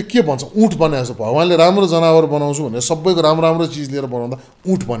अनि त्यो के भन्छ, उँठ बनाएको छ। भगवान्ले राम्रो जनावर बनाउँछु भनेर सबैको राम्रो राम्रो चिज लिएर बनाउँदा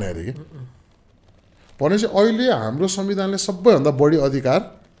उँठ बनायो अरे कि। भनेपछि अहिले हाम्रो संविधानले सबैभन्दा बढी अधिकार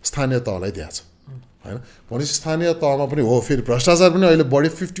स्थानीय तहलाई दिएको छ होइन। भनेपछि स्थानीय तहमा पनि हो, फेरि भ्रष्टाचार पनि अहिले बढी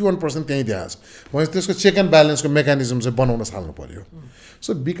 51% त्यहीँ दिएको छ। भनेपछि त्यसको चेक एन्ड ब्यालेन्सको मेकानिजम चाहिँ बनाउन थाल्नु पर्यो।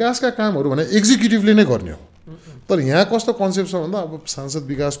 सो विकासका कामहरू भने एक्जिक्युटिभले नै गर्ने हो। तर यहाँ कस्तो कन्सेप्ट छ भन्दा अब सांसद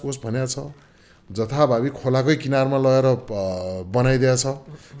विकास कोष भनेको छ, जथाभावी खोलाकै किनारमा लगेर बनाइदिएको छ।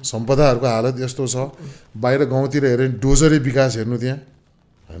 सम्पदाहरूको हालत यस्तो छ, बाहिर गाउँतिर हेऱ्यो भने डोजरै विकास हेर्नु त्यहाँ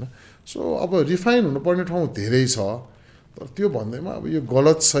होइन। सो अब रिफाइन हुनुपर्ने ठाउँ धेरै छ। तर त्यो भन्दैमा अब यो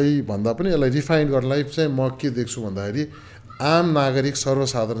गलत सही भन्दा पनि यसलाई रिफाइन गर्नलाई चाहिँ म के देख्छु भन्दाखेरि आम नागरिक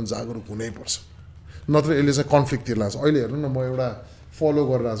सर्वसाधारण जागरुक हुनैपर्छ, नत्र यसले चाहिँ कन्फ्लिक्टतिर लाग्छ। अहिले हेर्नु न, म एउटा फलो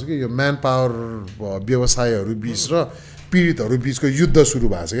गरिरहेको छु कि यो म्यान पावर व्यवसायहरू बिच र पीडितहरू बिचको युद्ध सुरु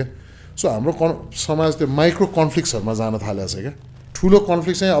भएको छ क्या। सो हाम्रो समाज त्यो माइक्रो कन्फ्लिक्ट्सहरूमा जान थालेको छ क्या। ठुलो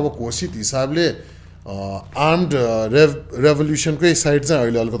कन्फ्लिक्ट चाहिँ अब घोषित हिसाबले आर्म्ड रेभोल्युसनकै साइड चाहिँ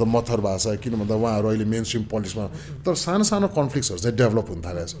अहिले अलिकति मत्थर भएको छ, किन भन्दा उहाँहरू अहिले मेन स्ट्रिम पोलिटिक्समा। तर सानो सानो कन्फ्लिक्ट्सहरू चाहिँ डेभलप हुन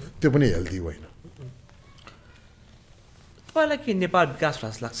थालेको छ, त्यो पनि हेल्दी होइन। तपाईँलाई के नेपाल विकास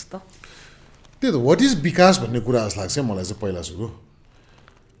जस्तो लाग्छ त? त्यही त वाट इज विकास भन्ने कुरा जस्तो लाग्छ मलाई चाहिँ पहिला सुरु।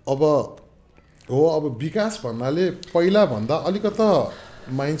 अब विकास भन्नाले पहिलाभन्दा अलिकति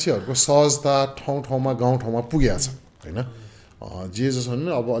मान्छेहरूको सहजता ठाउँ ठाउँमा गाउँ ठाउँमा पुगेको छ होइन। जे जसो भने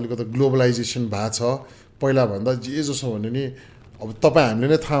अब अलिकति ग्लोबलाइजेसन भएको छ। पहिलाभन्दा जे जसो भने नि अब तपाईँ हामीले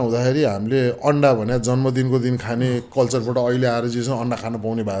नै थाहा हुँदाखेरि हामीले अन्डा भने जन्मदिनको दिन खाने कल्चरबाट अहिले आएर जे छ अन्डा खान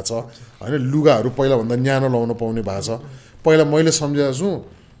पाउने भएको छ होइन। लुगाहरू पहिलाभन्दा न्यानो लाउन पाउने भएको छ। पहिला मैले सम्झेको छु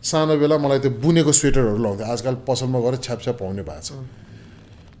सानो बेला मलाई त्यो बुनेको स्वेटरहरू लाउँथेँ, आजकल पसलमा गएर छ्यापछ्याप पाउने भएको छ।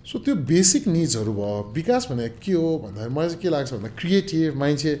 सो त्यो बेसिक निड्सहरू भयो। विकास भने के हो भन्दाखेरि मलाई चाहिँ के लाग्छ भन्दा क्रिएटिभ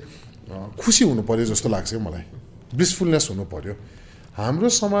मान्छे खुसी हुनु पऱ्यो जस्तो लाग्छ मलाई, ब्लिसफुलनेस हुनु पऱ्यो। हाम्रो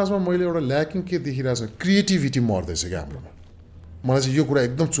समाजमा मैले एउटा ल्याकिङ के देखिरहेको छ, क्रिएटिभिटी मर्दैछ क्या हाम्रोमा। मलाई चाहिँ यो कुरा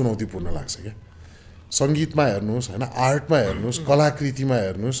एकदम चुनौतीपूर्ण लाग्छ क्या। सङ्गीतमा हेर्नुहोस् होइन, आर्टमा हेर्नुहोस्, कलाकृतिमा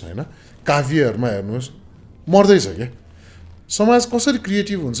हेर्नुहोस् होइन, काव्यहरूमा हेर्नुहोस्, मर्दैछ क्या। समाज कसरी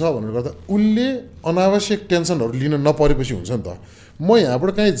क्रिएटिभ हुन्छ भनेर गर्दा उसले अनावश्यक टेन्सनहरू लिन नपरेपछि हुन्छ नि त। म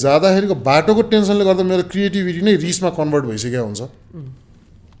यहाँबाट कहीँ जाँदाखेरिको बाटोको टेन्सनले गर्दा मेरो क्रिएटिभिटी नै रिसमा कन्भर्ट भइसकेको हुन्छ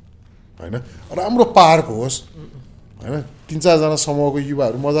होइन। राम्रो पार्क होस् होइन, 3-4जना समूहको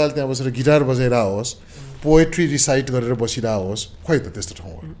युवाहरू मजाले त्यहाँ बसेर गिटार बजाइरहेको होस्, पोएट्री रिसाइट गरेर बसिरहेको होस्, खोइ त त्यस्तो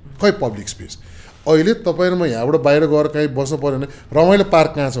ठाउँहरू, खोइ पब्लिक स्पेस। अहिले तपाईँ र म यहाँबाट बाहिर गएर कहीँ बस्नु पऱ्यो भने रमाइलो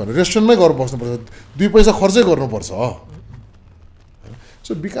पार्क कहाँ छ भने रेस्टुरेन्टमै गएर बस्नुपर्छ, 2 पैसा खर्चै गर्नुपर्छ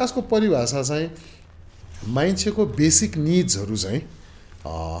सो विकासको परिभाषा चाहिँ मान्छेको बेसिक निड्सहरू चाहिँ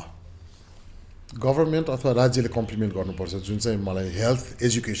गभर्मेन्ट अथवा राज्यले कम्प्लिमेन्ट गर्नुपर्छ, जुन चाहिँ मलाई हेल्थ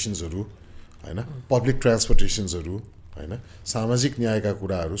एजुकेसन्सहरू हैन, पब्लिक ट्रान्सपोर्टेसन्सहरू हैन, सामाजिक न्यायका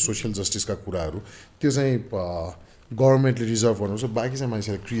कुराहरू, सोसियल जस्टिसका कुराहरू, त्यो चाहिँ गभर्मेन्टले रिजर्भ गर्नुपर्छ। बाँकी चाहिँ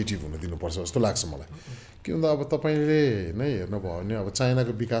मान्छेलाई क्रिएटिभ हुन दिनुपर्छ जस्तो लाग्छ मलाई। के भन्दा अब तपाईँले नै हेर्नुभयो भने अब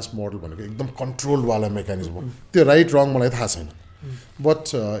चाइनाको विकास मोडल भनेको एकदम कन्ट्रोलवाला मेकानिजम हो। त्यो राइट रङ मलाई थाहा छैन, बट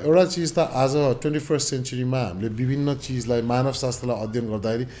एउटा चिज त आज 21st सेन्चुरीमा हामीले विभिन्न चिजलाई मानवशास्त्रलाई अध्ययन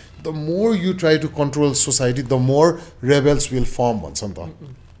गर्दाखेरि the more you try to control society the more rebels will form भन्छ नि त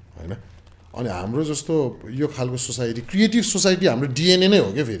हैन। अनि हाम्रो जस्तो यो खालको सोसाइटी क्रिएटिभ सोसाइटी हाम्रो डिएनए नै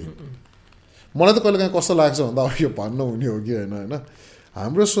हो क्या। फेरि मलाई त कहिलेकाहीँ कस्तो लाग्छ भन्दा अब यो भन्नु हुने हो कि होइन होइन,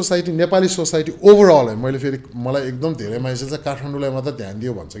 हाम्रो सोसाइटी नेपाली सोसाइटी ओभरअल है, मैले फेरि मलाई एकदम धेरै मान्छेले चाहिँ काठमाडौँलाई मात्र ध्यान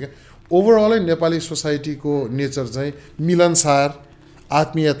दियो भन्छ क्या, ओभरअलै नेपाली सोसाइटीको नेचर चाहिँ मिलनसार,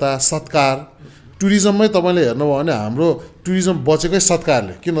 आत्मीयता, सत्कार। टुरिज्ममै तपाईँले हेर्नुभयो भने हाम्रो टुरिज्म बचेकै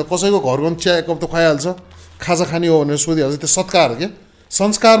सत्कारले, किन कसैको घर गयो चिया एक कप त खुवाइहाल्छ, खाजा खाने हो भनेर सोधिहाल्छ, त्यो सत्कार हो क्या।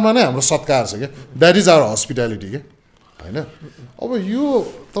 संस्कारमा नै हाम्रो सत्कार छ क्या, द्याट इज आवर हस्पिटालिटी क्या होइन। अब यो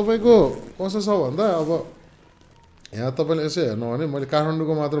तपाईँको कस्तो छ भन्दा अब यहाँ तपाईँले यसो हेर्नु भने मैले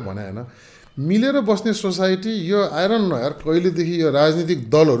काठमाडौँको मात्र भने होइन, मिलेर बस्ने सोसाइटी यो आइरन न यार कहिलेदेखि यो राजनीतिक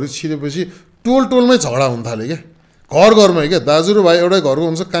दलहरू छिरेपछि टोल टोलमै झगडा हुन थाल्यो क्या, घर घरमै क्या। दाजु र भाइ एउटै घरको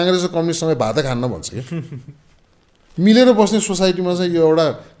हुन्छ, काङ्ग्रेस र कम्युनिस्टसँगै भातै खान्न भन्छ क्या। मिलेर बस्ने सोसाइटीमा चाहिँ यो एउटा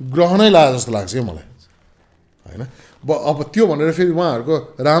ग्रहणै लाग्यो जस्तो लाग्छ क्या मलाई होइन। अब त्यो भनेर फेरि उहाँहरूको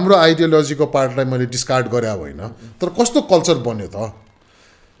राम्रो आइडियोलोजीको पार्टलाई मैले डिस्कार्ड गरे होइन, तर कस्तो कल्चर बन्यो त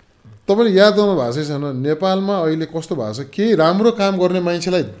तपाईँले याद गर्नु भएको छैन, नेपालमा अहिले कस्तो भएको छ, केही राम्रो काम गर्ने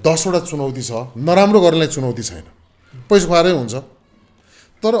मान्छेलाई 10वटा चुनौती छ, नराम्रो गर्नेलाई चुनौती छैन, पैसा खुवाएरै हुन्छ।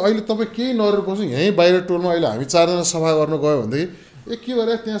 तर अहिले तपाईँ केही नगरेर बस्नु, यहीँ बाहिर टोलमा अहिले हामी 4जना सफा गर्न गयो भनेदेखि के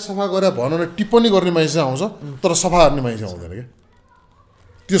गरे त्यहाँ सफा गरे भनेर टिप्पणी गर्ने मान्छे आउँछ, तर सफा गर्ने मान्छे आउँदैन क्या।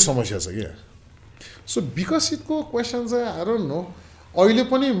 त्यो समस्या छ क्या। सो विकसितको क्वेसन चाहिँ आई डोन्ट नो, अहिले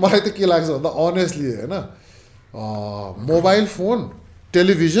पनि मलाई त के लाग्छ भन्दा अनेस्टली होइन, मोबाइल फोन,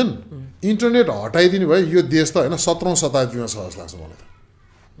 टेलिभिजन, इन्टरनेट हटाइदिनु भयो यो देश त होइन 17औं शताब्दीमा छ जस्तो लाग्छ मलाई त।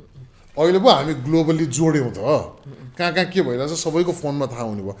 अहिले पो हामी ग्लोबली जोड्यौँ त, कहाँ कहाँ के भइरहेछ सबैको फोनमा थाहा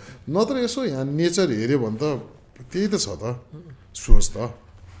हुने भयो। नत्र यसो यहाँ नेचर हेऱ्यो भने त त्यही त छ त सोच त।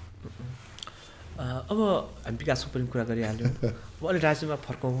 अब हामी विकासको पनि कुरा गरिहाल्यौँ, अब अहिले राज्यमा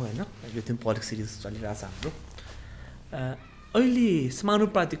फर्कौँ होइन, यो दिन पोलिटिक्स सिरिज चलिरहेछ हाम्रो। अहिले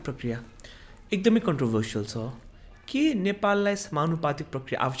समानुपातिक प्रक्रिया एकदमै कन्ट्रोभर्सियल छ, के नेपाललाई समानुपातिक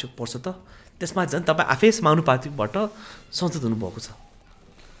प्रक्रिया आवश्यक पर्छ त? त्यसमा झन् तपाईँ आफै समानुपातिकबाट संसद हुनुभएको छ।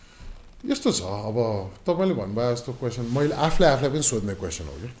 यस्तो छ, अब तपाईँले भन्नुभयो जस्तो क्वेसन मैले आफूलाई पनि सोध्ने क्वेसन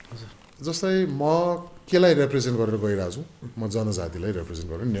हो कि, जस्तै म केलाई रिप्रेजेन्ट गरेर गइरहेको छु, म जनजातिलाई रिप्रेजेन्ट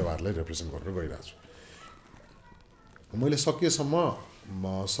गरेर, नेवारलाई रिप्रेजेन्ट गरेर गइरहेको छु। मैले सकेसम्म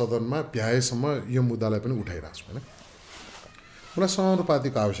सदनमा भ्याएसम्म यो मुद्दालाई पनि उठाइरहेको छु होइन। मलाई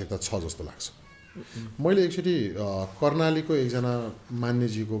समानुपातिको आवश्यकता छ जस्तो लाग्छ। मैले एकचोटि कर्णालीको एकजना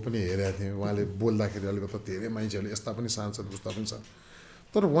मान्यजीको पनि हेरेको थिएँ, उहाँले बोल्दाखेरि अलिकति धेरै मान्छेहरूले यस्ता पनि सांसद बुझ्दा पनि छ,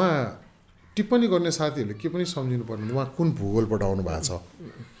 तर उहाँ टिप्पणी गर्ने साथीहरूले के पनि सम्झिनु पर्ने, उहाँ कुन भूगोलबाट आउनु भएको छ,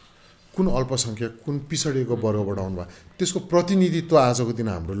 कुन अल्पसङ्ख्यक कुन पिछडिएको वर्गबाट आउनु भयो, त्यसको प्रतिनिधित्व आजको दिन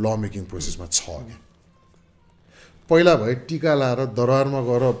हाम्रो ल मेकिङ प्रोसेसमा छ क्या। पहिला भए टिका लाएर दरबारमा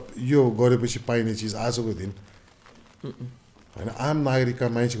गएर यो गरेपछि पाइने चिज आजको दिन होइन, आम नागरिकका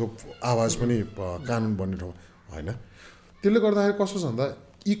मान्छेको आवाज पनि कानुन बन्ने ठाउँ होइन। त्यसले गर्दाखेरि कस्तो छ भन्दा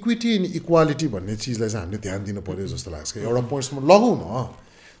इक्विटी एन्ड इक्वालिटी भन्ने चिजलाई चाहिँ हामीले ध्यान दिनु पऱ्यो जस्तो लाग्छ। एउटा पोइन्टसम्म लगाउँ न,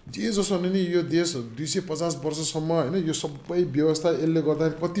 जे जसो भने नि यो देश 250 वर्षसम्म होइन, यो सबै व्यवस्था यसले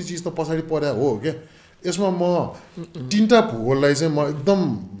गर्दाखेरि कति चिज त पछाडि पर्या हो क्या। यसमा म 3टा भूगोललाई चाहिँ म एकदम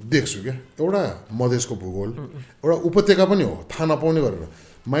देख्छु क्या। एउटा मधेसको भूगोल, एउटा उपत्यका पनि हो, थाहा नपाउने गरेर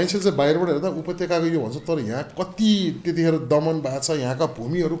मान्छेले चाहिँ बाहिरबाट हेर्दा उपत्यकाको यो भन्छ, तर यहाँ कति त्यतिखेर दमन भएको छ, यहाँका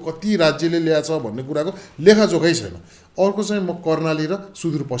भूमिहरू कति राज्यले ल्याएछ भन्ने कुराको लेखाजोखै छैन। अर्को चाहिँ म कर्णाली र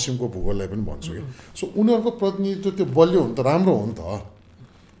सुदूरपश्चिमको भूगोललाई पनि भन्छु कि, सो उनीहरूको प्रतिनिधित्व त्यो बलियो हो नि त, राम्रो हो नि त।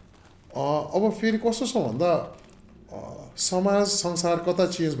 अब फेरि कस्तो छ भन्दा समाज संसार कता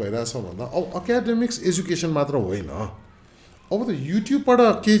चेन्ज भइरहेछ भन्दा अब एकाडेमिक्स एजुकेसन मात्र होइन, अब त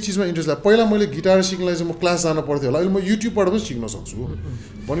युट्युबबाट केही चिजमा इन्ट्रेस्ट लाग्यो। पहिला मैले गिटार सिक्नलाई चाहिँ म क्लास जानु पर्थ्यो होला, अहिले म युट्युबबाट पनि सिक्न सक्छु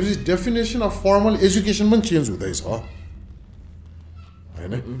भनेपछि डेफिनेसन अफ फर्मल एजुकेसन पनि चेन्ज हुँदैछ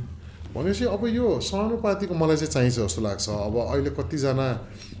होइन। भनेपछि अब यो समानुपातिको मलाई चाहिँ चाहिन्छ जस्तो लाग्छ। अब अहिले कतिजना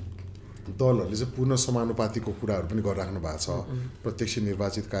दलहरूले चाहिँ पूर्ण समानुपातिको कुराहरू पनि गरिराख्नु भएको छ, प्रत्यक्ष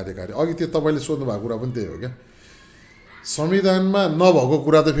निर्वाचित कार्यकारी। अघि त्यो तपाईँले सोध्नु भएको कुरा पनि त्यही हो क्या, संविधानमा नभएको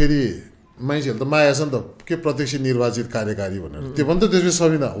कुरा त फेरि मान्छेहरूले त माया छ नि त के प्रत्यक्ष निर्वाचित कार्यकारी भनेर त्यो पनि त त्यसपछि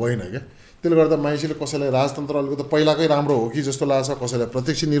संविधान होइन क्या त्यसले गर्दा मान्छेले कसैलाई राजतन्त्र अलिकति पहिलाकै राम्रो हो कि जस्तो लाग्छ कसैलाई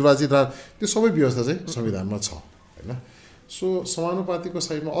प्रत्यक्ष निर्वाचित त्यो सबै व्यवस्था चाहिँ संविधानमा छ होइन सो समानुपातिको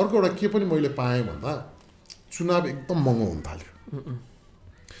साइडमा अर्को एउटा के पनि मैले पाएँ भन्दा चुनाव एकदम महँगो हुन थाल्यो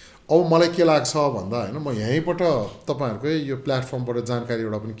अब मलाई के लाग्छ भन्दा होइन म यहीँबाट तपाईँहरूकै यो प्लेटफर्मबाट जानकारी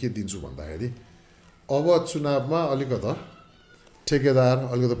एउटा पनि के दिन्छु भन्दाखेरि अब चुनावमा अलिकति ठेकेदार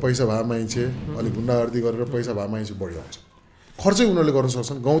अलिकति पैसा भए मान्छे अलिक गुन्डागर्दी गरेर पैसा भए मान्छे बढी आउँछ खर्चै उनीहरूले गर्न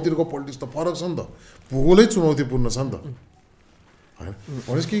सक्छन् गाउँतिरको पोलिटिक्स त फरक छ नि त भूगोलै चुनौतीपूर्ण छ नि त होइन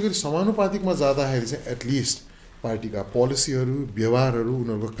भनेपछि के गरी समानुपातिकमा जाँदाखेरि चाहिँ एटलिस्ट पार्टीका पोलिसीहरू व्यवहारहरू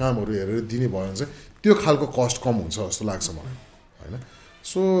उनीहरूको कामहरू हेरेर दिने भयो भने चाहिँ त्यो खालको कस्ट कम हुन्छ जस्तो लाग्छ मलाई होइन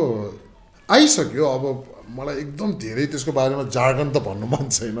सो आइसक्यो अब मलाई एकदम धेरै त्यसको बारेमा जार्गन त भन्नु मन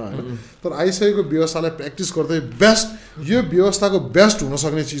छैन होइन तर आइसकेको व्यवस्थालाई प्र्याक्टिस गर्दै बेस्ट यो व्यवस्थाको बेस्ट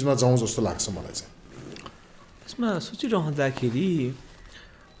हुनसक्ने चिजमा जाउँ जस्तो लाग्छ मलाई चाहिँ यसमा सोचिरहँदाखेरि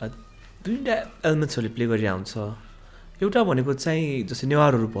दुईवटा एलिमेन्ट्सहरूले प्ले गरिरहन्छ एउटा भनेको चाहिँ जस्तै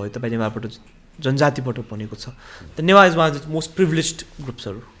नेवारहरू भयो तपाईँ नेवारबाट जनजातिबाट भनेको छ the Newar is one of the most प्रिभिलेज्ड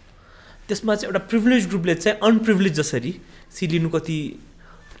ग्रुप्सहरू त्यसमा चाहिँ एउटा प्रिभिलेज ग्रुपले चाहिँ अनप्रिभिलेज जसरी सिलिनु कति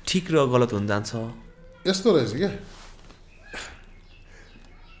ठिक र गलत हुन जान्छ यस्तो रहेछ क्या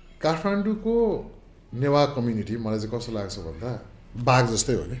काठमाडौँको नेवार कम्युनिटी मलाई चाहिँ कस्तो लाग्छ भन्दा बाघ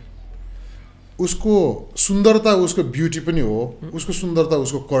जस्तै हो कि उसको सुन्दरता उसको ब्युटी पनि हो उसको सुन्दरता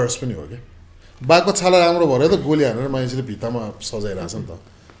उसको कर्स पनि हो क्या बाघको छाला राम्रो भएर त गोली हानेर मान्छेले भित्तामा सजाइरहेछ नि त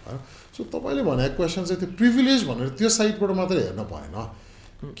होइन सो तपाईँले भनेको क्वेसन चाहिँ त्यो प्रिभिलेज भनेर त्यो साइडबाट मात्रै हेर्न भएन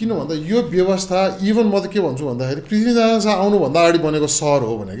किन भन्दा यो व्यवस्था इभन म त के भन्छु भन्दाखेरि पृथ्वीनारायण शाह आउनुभन्दा अगाडि बनेको सहर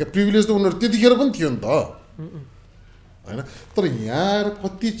हो भने क्या प्रिभिलेज त उनीहरू त्यतिखेर पनि थियो नि त होइन तर यहाँ आएर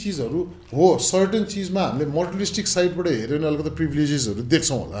कति चिजहरू हो सर्टेन चिजमा हामीले मोडलिस्टिक साइडबाट हेऱ्यो भने अलिकति प्रिभिलेजेसहरू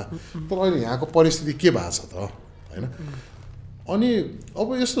देख्छौँ होला तर अहिले यहाँको परिस्थिति के भएको छ त होइन अनि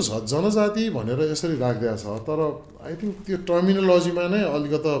अब यस्तो छ जनजाति भनेर यसरी राखिदिएको छ तर आई थिङ्क त्यो टर्मिनोलोजीमा नै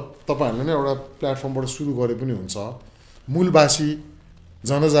अलिकति तपाईँहरूले नै एउटा प्लेटफर्मबाट सुरु गरे पनि हुन्छ मूलवासी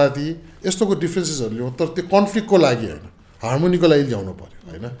जनजाति यस्तोको डिफ्रेन्सेसहरू ल्याउँ तर त्यो कन्फ्लिक्टको लागि होइन हार्मोनीको लागि ल्याउनु पऱ्यो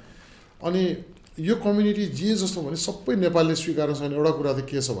होइन अनि यो कम्युनिटी जे जस्तो भने सबै नेपालले स्वीकार्नु छैन एउटा कुरा त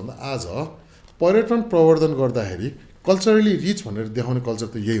के छ भन्दा आज पर्यटन प्रवर्धन गर्दाखेरि कल्चरली रिच भनेर देखाउने कल्चर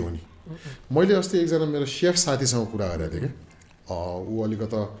त यही हो नि मैले अस्ति एकजना मेरो सेफ साथीसँग कुरा गरेको थिएँ क्या ऊ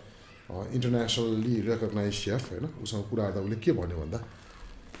अलिकति इन्टरनेसनल्ली रेकग्नाइज सेफ होइन उसँग कुरा गर्दा उसले के भन्यो भन्दा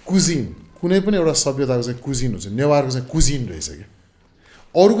कुजिन कुनै पनि एउटा सभ्यताको चाहिँ कुजिन हुन्छ नेवारको चाहिँ कुजिन रहेछ क्या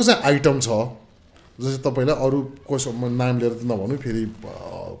अरूको चाहिँ आइटम छ जस्तै तपाईँलाई अरू कसो नाम लिएर त नभनौँ फेरि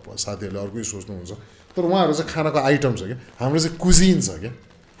साथीहरूले अर्कै सोच्नुहुन्छ तर उहाँहरू चाहिँ खानाको आइटम छ क्या हाम्रो चाहिँ कुजिन छ क्या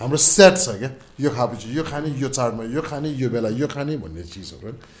हाम्रो सेट छ क्या यो खाएपछि यो खाने यो चाडमा यो खाने यो बेला यो खाने भन्ने चिजहरू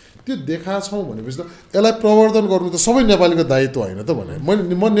होइन त्यो देखाएको छौँ भनेपछि त यसलाई प्रवर्धन गर्नु त सबै नेपालीको दायित्व होइन त भने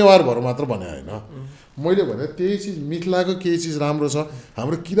म नेवार भएर मात्र भने होइन मैले भने त्यही चिज मिथिलाको केही चिज राम्रो छ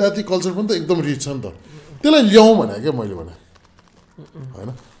हाम्रो किराँती कल्चर पनि त एकदम रिच छ नि त त्यसलाई ल्याउँ भने क्या मैले भने होइन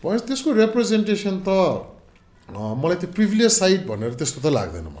भनेपछि त्यसको रिप्रेजेन्टेसन त मलाई त्यो प्रिभिलेज साइड भनेर त्यस्तो त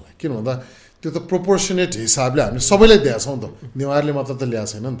लाग्दैन मलाई किन भन्दा त्यो त प्रोपोर्सनेट हिसाबले हामीले सबैलाई दिएको छौँ नि त नेवारले मात्र त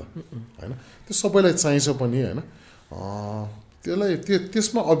ल्याएको छैन नि त होइन त्यो सबैलाई चाहिन्छ पनि होइन त्यसलाई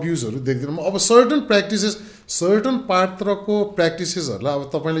त्यसमा अब्युजहरू देख्दिनँ अब सर्टन प्र्याक्टिसेस सर्टन पात्रको प्र्याक्टिसेसहरूलाई अब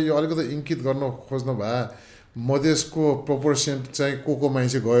तपाईँले यो अलिकति इङ्कित गर्न खोज्नु भए मधेसको प्रोपोर्सन चाहिँ को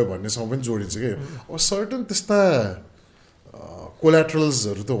मान्छे गयो भन्नेसँग पनि जोडिन्छ कि अब सर्टन त्यस्ता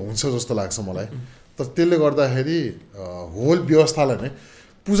कोल्याट्रल्सहरू त हुन्छ जस्तो लाग्छ मलाई तर त्यसले गर्दाखेरि होल व्यवस्थालाई नै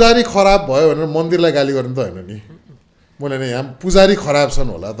पुजारी खराब भयो भनेर मन्दिरलाई गाली गर्नु त होइन नि मैले नै यहाँ पुजारी खराब छन्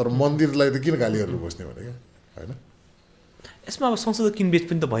होला तर मन्दिरलाई त किन गाली गरेर बस्ने भने क्या होइन यसमा अब संसदीय किनबेच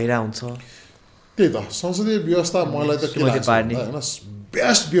पनि त भइरहेको हुन्छ त्यही त संसदीय व्यवस्था मलाई त के लाग्छ होइन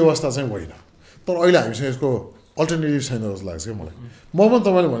बेस्ट व्यवस्था चाहिँ होइन तर अहिले हामीसँग यसको अल्टरनेटिभ छैन जस्तो लाग्छ क्या मलाई म पनि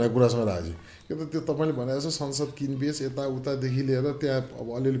तपाईँले भनेको कुरासँग राजी कि त त्यो तपाईँले भने जस्तो संसद किनबेच यताउतादेखि लिएर त्यहाँ अब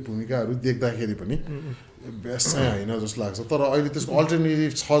अलिअलि भूमिकाहरू देख्दाखेरि पनि बेस्ट चाहिँ होइन जस्तो लाग्छ तर अहिले त्यसको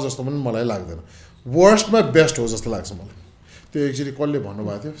अल्टरनेटिभ छ जस्तो पनि मलाई लाग्दैन वर्स्टमा बेस्ट हो जस्तो लाग्छ मलाई त्यो एक्चुअली कसले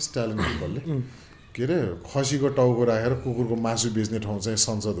भन्नुभएको थियो स्टालिन पिपलले के अरे खसीको टाउको राखेर कुकुरको मासु बेच्ने ठाउँ चाहिँ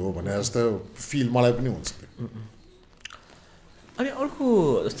संसद हो भने जस्तो फिल मलाई पनि हुन्छ अनि अर्को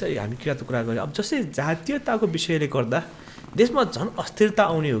जस्तै हामी किराँतको कुरा गऱ्यौँ अब जस्तै जातीयताको विषयले गर्दा देशमा झन् अस्थिरता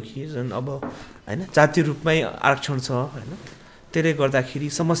आउने हो कि झन् अब होइन जातीय रूपमै आरक्षण छ होइन त्यसले गर्दाखेरि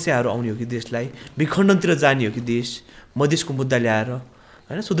समस्याहरू आउने हो कि देशलाई विखण्डनतिर जाने हो कि देश मधेसको मुद्दा ल्याएर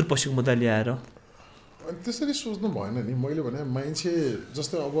होइन सुदूरपश्चिमको मुद्दा ल्याएर त्यसरी सोच्नु भएन नि मैले भने मान्छे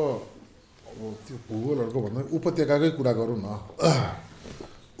जस्तै अब त्यो भूगोलहरूको भन्दा उपत्यकाकै कुरा गरौँ न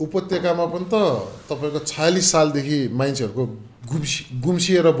उपत्यकामा पनि त तपाईँको 46 सालदेखि मान्छेहरूको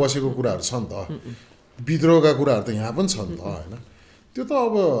गुम्सिएर बसेको कुराहरू छ नि त विद्रोहका कुराहरू त यहाँ पनि छ नि त होइन त्यो त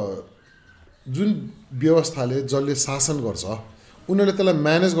अब जुन व्यवस्थाले जसले शासन गर्छ उनीहरूले त्यसलाई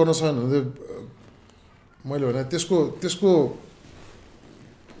म्यानेज गर्न सकेन भने मैले भने त्यसको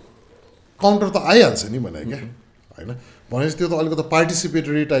काउन्टर त आइहाल्छ नि भने क्या होइन भनेपछि त्यो त अलिकति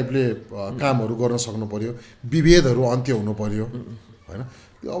पार्टिसिपेटरी टाइपले कामहरू गर्न सक्नु पर्यो विभेदहरू अन्त्य हुनु पर्यो होइन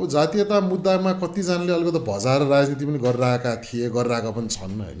त्यो अब जातीयता मुद्दामा कतिजनाले अलिकति भजाएर राजनीति पनि गरिरहेका पनि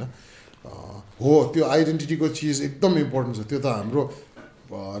छन् होइन हो त्यो आइडेन्टिटीको चिज एकदम इम्पोर्टेन्ट छ त्यो त हाम्रो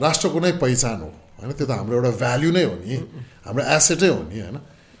राष्ट्रको नै पहिचान हो होइन त्यो त हाम्रो एउटा भ्याल्यु नै हो नि हाम्रो एसेटै हो नि होइन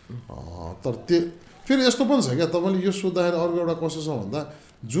तर त्यो फेरि यस्तो पनि छ क्या तपाईँले यो सोद्धाखेरि अर्को एउटा कस्तो छ भन्दा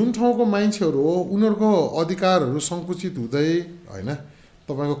जुन ठाउँको मान्छेहरू हो उनीहरूको अधिकारहरू सङ्कुचित हुँदै होइन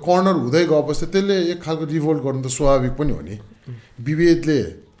तपाईँको कर्नर हुँदै गएपछि त्यसले एक खालको रिभोल्ट गर्नु त स्वाभाविक पनि हो नि विभेदले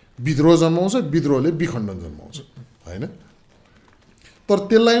विद्रोह जन्माउँछ विद्रोहले विखण्डन जन्माउँछ होइन तर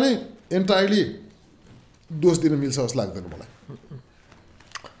त्यसलाई नै एन्टायरली दोष दिन मिल्छ जस्तो लाग्दैन मलाई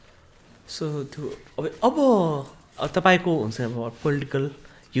सो त्यो अब तपाईँको हुन्छ अब पोलिटिकल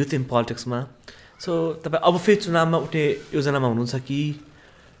युथ इन पोलिटिक्समा सो तपाईँ अब फेरि चुनावमा उठ्ने योजनामा हुनुहुन्छ कि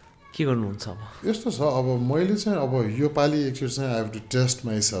के गर्नुहुन्छ अब यस्तो छ अब मैले चाहिँ अब यो पालि एकचोटि चाहिँ I have to test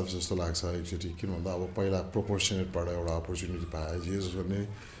myself जस्तो लाग्छ एकचोटि किन भन्दा अब पहिला प्रोपोर्सनेटबाट एउटा अपर्च्युनिटी पाएँ जे जसो नै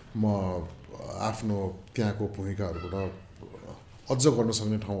म आफ्नो त्यहाँको भूमिकाहरूबाट अझ गर्न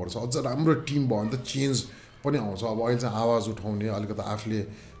सक्ने ठाउँहरू छ अझ राम्रो टिम भयो भने त चेन्ज पनि आउँछ अब अहिले चाहिँ आवाज उठाउने अलिकति आफूले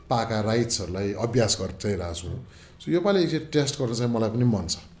पाएका राइट्सहरूलाई अभ्यास गरिरहेको छु सो योपालि एकचोटि टेस्ट गर्न चाहिँ मलाई पनि मन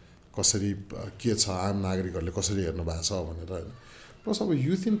छ कसरी के छ आम नागरिकहरूले कसरी हेर्नु भएको छ भनेर होइन प्लस अब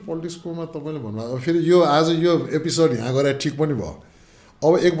युथ इन पोलिटिक्सकोमा तपाईँले भन्नुभयो अब फेरि यो आज यो एपिसोड यहाँ गएर ठिक पनि भयो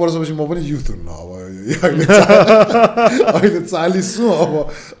अब 1 वर्षपछि म पनि युथ हुन्न अब अहिले 40 छु अब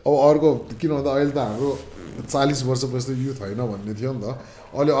अर्को किन भन्दा अहिले त हाम्रो 40 वर्षपछि त युथ होइन भन्ने थियो नि त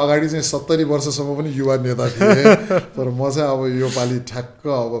अहिले अगाडि चाहिँ 70 वर्षसम्म पनि युवा नेता थिए तर म चाहिँ अब यो पालि ठ्याक्क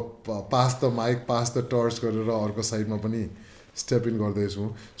अब pass the mic pass the torch गरेर अर्को साइडमा पनि स्टेप इन गर्दैछु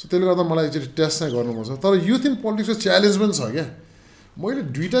सो त्यसले गर्दा मलाई एकचोटि टेस्ट चाहिँ गर्नु मन छ तर युथ इन पोलिटिक्सको च्यालेन्ज पनि छ क्या मैले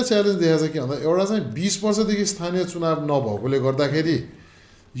 2टा च्यालेन्ज देखाएको छ के भन्दा एउटा चाहिँ 20 वर्षदेखि स्थानीय चुनाव नभएकोले गर्दाखेरि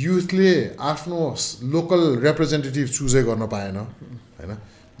युथले आफ्नो लोकल रिप्रेजेन्टेटिभ चुजै गर्न पाएन होइन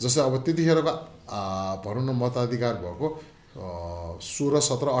जस्तै अब त्यतिखेरको भनौँ न मताधिकार भएको 16,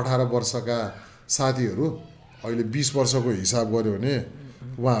 17, 18 वर्षका साथीहरू अहिले 20 वर्षको हिसाब गऱ्यो भने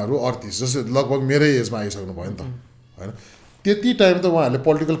उहाँहरू 38 जस्तै लगभग मेरै एजमा आइसक्नु भयो नि त होइन त्यति टाइम त उहाँहरूले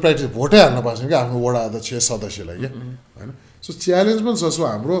पोलिटिकल प्र्याक्टिस भोटै हाल्न पाएको क्या आफ्नो वडा अध्यक्ष सदस्यलाई क्या होइन सो च्यालेन्ज पनि छ सो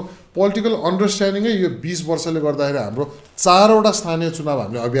हाम्रो पोलिटिकल अन्डरस्ट्यान्डिङै यो 20 वर्षले गर्दाखेरि हाम्रो 4वटा स्थानीय चुनाव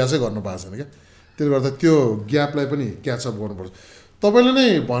हामीले अभ्यासै गर्नु पाएको छैन क्या त्यसले गर्दा त्यो ग्यापलाई पनि क्याचअप गर्नुपर्छ तपाईँले नै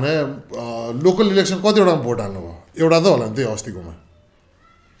भने लोकल इलेक्सन कतिवटामा भोट हाल्नुभयो एउटा त होला नि त्यही अस्तिकोमा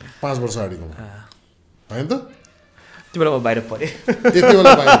 5 वर्ष अगाडिकोमा होइन त त्यो बेला बाहिर परे त्यति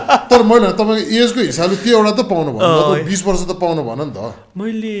बेला बाहिर तर मैले तपाईँको एजको हिसाबले त्यो एउटा त पाउनु भयो 20 वर्ष त पाउनु भएन नि त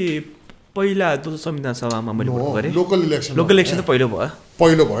मैले पहिला संविधान सभामा मैले भोट गरेँ लोकल इलेक्सन त पहिलो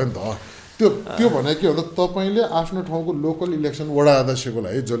भयो नि त त्यो भने के भन्दा तपाईँले आफ्नो ठाउँको लोकल इलेक्सन वडा अध्यक्षको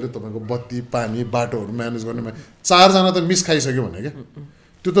लागि जसले तपाईँको बत्ती पानी बाटोहरू म्यानेज गर्ने 4 जना त मिस खाइसक्यो भने क्या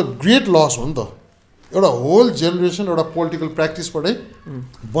त्यो त ग्रेट लस हो नि त एउटा होल जेनेरेसन एउटा पोलिटिकल प्र्याक्टिसबाटै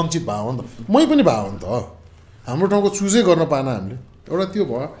वञ्चित भयो नि त मै पनि भयो नि त हाम्रो ठाउँको चुजै गर्न पाएन हामीले एउटा त्यो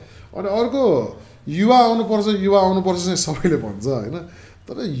भयो अनि अर्को युवा आउनुपर्छ चाहिँ सबैले भन्छ होइन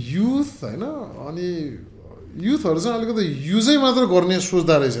तर युथ होइन अनि युथहरू चाहिँ अलिकति युजै मात्र गर्ने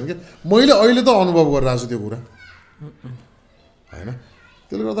सोच्दा रहेछन् क्या मैले अहिले त अनुभव गरिरहेको छु त्यो कुरा होइन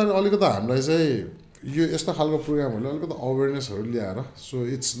त्यसले गर्दाखेरि अलिकति हामीलाई चाहिँ यो यस्तो खालको प्रोग्रामहरूले अलिकति अवेरनेसहरू ल्याएर सो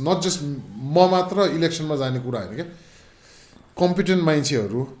इट्स नट जस्ट म मात्र इलेक्सनमा जाने कुरा होइन क्या कम्पिटेन्ट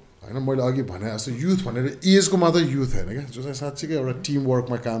मान्छेहरू होइन मैले अघि भने जस्तो युथ भनेर एजको मात्र युथ होइन क्या जो चाहिँ साँच्चीकै एउटा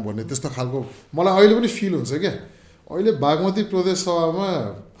टिमवर्कमा काम गर्ने त्यस्तो खालको मलाई अहिले पनि फिल हुन्छ क्या अहिले बागमती प्रदेश सभामा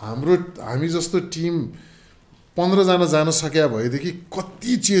हामी जस्तो टिम 15 जना जान सकिया भएदेखि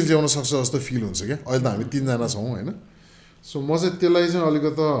कति चेन्ज ल्याउन सक्छ जस्तो फिल हुन्छ क्या अहिले त हामी 3 जना छौँ होइन सो म चाहिँ त्यसलाई चाहिँ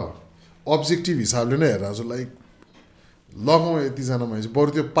अलिकति अब्जेक्टिभ हिसाबले नै हेरेर छु लाइक लगाउँ यतिजना मान्छे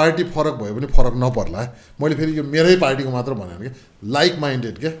बरु त्यो पार्टी फरक भयो भने फरक नपर्ला मैले फेरि यो मेरै पार्टीको मात्र भनेन क्या लाइक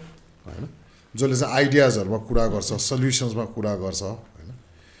माइन्डेड क्या होइन जसले चाहिँ आइडियाजहरूमा कुरा गर्छ सल्युसन्समा कुरा गर्छ होइन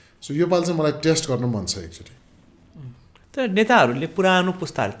सो यो पालि चाहिँ मलाई टेस्ट गर्न मन छ एकचोटि तर नेताहरूले पुरानो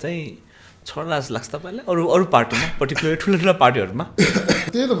पुस्ताहरू चाहिँ छोड्ला जस्तो लाग्छ तपाईँलाई अरू पार्टीमा पर्टिकुलर ठुला पार्टीहरूमा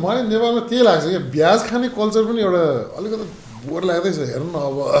त्यही त मलाई नेपालमा त्यही लाग्छ क्या ब्याज खाने कल्चर पनि एउटा अलिकति बोर लाग्दैछ हेर्नु न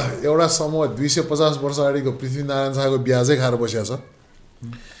अब एउटा समूह 250 वर्ष अगाडिको पृथ्वीनारायण शाहको ब्याजै खाएर बसिया छ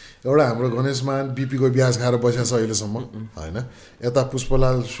एउटा हाम्रो गणेशमान बीपीको ब्याज खाएर बसेको छ अहिलेसम्म होइन यता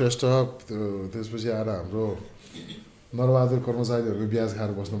पुष्पलाल श्रेष्ठ त्यसपछि आएर हाम्रो नरबहादुर कर्मचारीहरूको ब्याज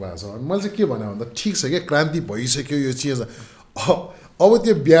खाएर बस्नु भएको छ अनि मैले चाहिँ के भने भन्दा ठिक छ क्या क्रान्ति भइसक्यो यो चिज अब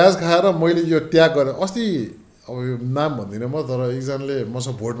त्यो ब्याज खाएर मैले यो त्याग गरेँ अस्ति अब यो नाम भन्दिनँ म तर एकजनाले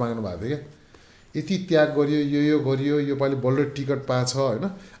मसँग भोट माग्नु भएको थियो क्या यति त्याग गरियो यो गरियो योपालि बल्ल टिकट पाएछ होइन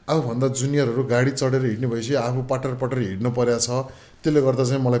आफूभन्दा जुनियरहरू गाडी चढेर हिँड्ने भएपछि आफू पटर पटर हिँड्नु परेको छ त्यसले गर्दा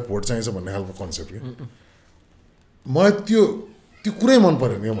चाहिँ मलाई भोट चाहिन्छ भन्ने खालको कन्सेप्ट क्या मलाई त्यो कुरै मन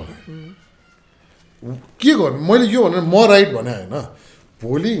परेन क्या मलाई के गर्नु मैले यो भनेर म राइट भने होइन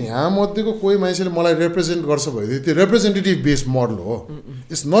भोलि यहाँ मध्येको कोही मान्छेले मलाई रिप्रेजेन्ट गर्छ भने त्यो रिप्रेजेन्टेटिभ बेस्ड मोडल हो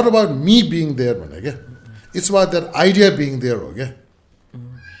it's not about me being there भने क्या it's about that idea being there हो क्या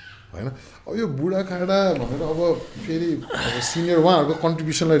होइन अब यो बुढाखाडा भनेर अब फेरि अब सिनियर उहाँहरूको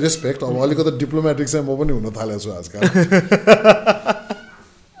कन्ट्रिब्युसनलाई रेस्पेक्ट अब अलिकति डिप्लोमेटिक चाहिँ म पनि हुन थालेको छु आजकल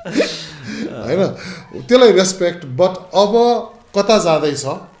होइन त्यसलाई रेस्पेक्ट बट अब कता जाँदैछ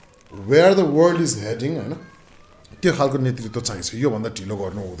where the world is heading होइन त्यो खालको नेतृत्व चाहिन्छ योभन्दा ढिलो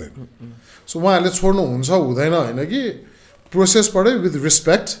गर्नु हुँदैन सो उहाँहरूले छोड्नुहुन्छ हुँदैन होइन कि प्रोसेसबाटै विथ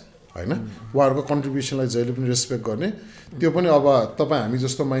रेस्पेक्ट होइन उहाँहरूको कन्ट्रिब्युसनलाई जहिले पनि रेस्पेक्ट गर्ने त्यो पनि अब तपाईँ हामी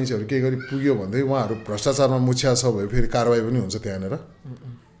जस्तो मान्छेहरू केही गरी पुग्यो भन्दै उहाँहरू भ्रष्टाचारमा मुछ्या छ भए फेरि कारवाही पनि हुन्छ त्यहाँनिर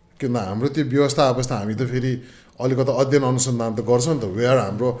किन हाम्रो त्यो व्यवस्था अवस्था हामी त फेरि अलिकति अध्ययन अनुसन्धान त गर्छौँ नि त वेयर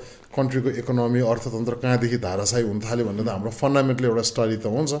हाम्रो कन्ट्रीको इकोनोमी अर्थतन्त्र कहाँदेखि धाराशाही हुन थाल्यो भन्ने त हाम्रो फन्डामेन्टल एउटा स्टडी त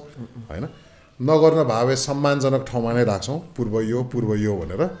हुन्छ होइन नगर्न भए सम्मानजनक ठाउँमा नै राख्छौँ पूर्व यो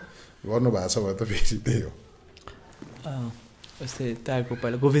भनेर गर्नुभएको छ भने त फेरि त्यही हो जस्तै त्यहाँको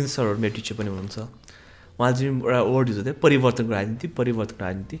पहिला गोविन्द सरहरू मेरो टिचर पनि हुनुहुन्छ उहाँ चाहिँ एउटा वर्ड युज हुँदै परिवर्तनको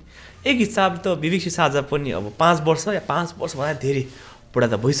राजनीति एक हिसाबले त विवेकशील साझा पनि अब 5 वर्ष या 5 वर्ष भन्दा धेरै बुढा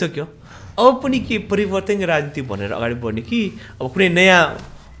त भइसक्यो अब पनि के परिवर्तनको राजनीति भनेर अगाडि बढ्ने कि अब कुनै नयाँ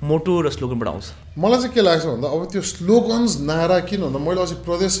मोटो र स्लोगनबाट आउँछ मलाई चाहिँ के लाग्छ भन्दा अब त्यो स्लोगन्स नारा किन भन्दा मैले अस्ति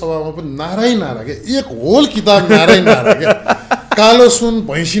प्रदेश सभामा पनि नारा क्या एक होल किताब नारा क्या कालो सुन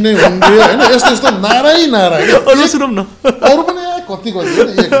भैँसी नै हुन्थे होइन यस्तो नारा क्या अरू पनि कति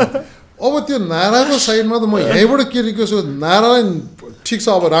अब त्यो नाराको साइडमा त म यहीँबाट के रिक्वेस्ट गर्छु नारालाई ठिक छ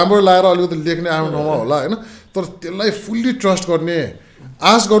अब राम्रो लगाएर अलिकति लेख्ने आफ्नो ठाउँमा होला होइन तर त्यसलाई फुल्ली ट्रस्ट गर्ने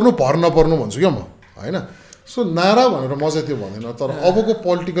आश गर्नु भर नपर्नु भन्छु क्या म होइन सो नारा भनेर म चाहिँ त्यो भन्दैन तर अबको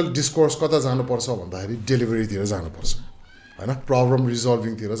पोलिटिकल डिस्कोर्स कता जानुपर्छ भन्दाखेरि डेलिभरीतिर जानुपर्छ होइन प्रब्लम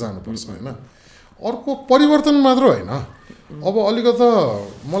रिजल्भिङतिर जानुपर्छ होइन अर्को परिवर्तन मात्र होइन अब अलिकति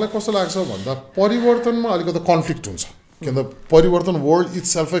मलाई कस्तो लाग्छ भन्दा परिवर्तनमा अलिकति कन्फ्लिक्ट हुन्छ किन त परिवर्तन वर्ल्ड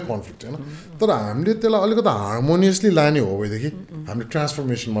इट्सेल्फै कन्फ्लिक्ट होइन तर हामीले त्यसलाई अलिकति हार्मोनियसली लाने हो भनेदेखि हामीले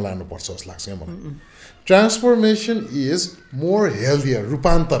ट्रान्सफर्मेसनमा लानुपर्छ जस्तो लाग्छ क्या मलाई ट्रान्सफर्मेसन इज मोर हेल्दियर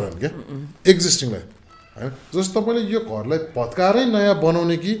रूपान्तरण क्या एक्जिस्टिङलाई होइन जस्तो तपाईँले यो घरलाई भत्काएरै नयाँ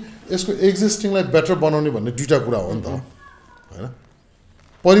बनाउने कि यसको एक्जिस्टिङलाई बेटर बनाउने भन्ने दुईवटा कुरा हो नि त होइन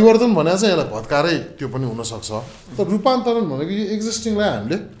परिवर्तन भनेर चाहिँ यसलाई भत्काएरै त्यो पनि हुनसक्छ तर रूपान्तरण भनेको यो एक्जिस्टिङलाई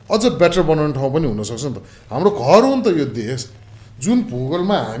हामीले अझ बेटर बनाउने ठाउँ पनि हुनसक्छ नि त हाम्रो घर हो नि त यो देश जुन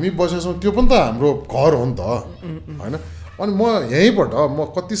भूगोलमा हामी बसेका छौँ त्यो पनि त हाम्रो घर हो नि त होइन अनि म यहीँबाट म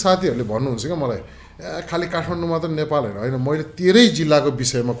कति साथीहरूले भन्नुहुन्छ क्या मलाई खालि काठमाडौँ मात्र नेपाल होइन मैले 13 जिल्लाको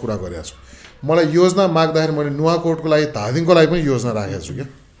विषयमा कुरा गरेको छु मलाई योजना माग्दाखेरि मैले नुवाकोटको लागि धादिङको लागि पनि योजना राखेको छु क्या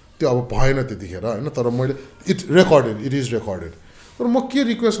त्यो अब भएन त्यतिखेर होइन तर मैले इट इज रेकर्डेड तर म के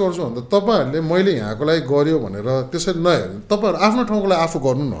रिक्वेस्ट गर्छु भन्दा तपाईँहरूले मैले यहाँको लागि गऱ्यो भनेर त्यसरी नहेर्नु तपाईँहरू आफ्नो ठाउँको लागि आफू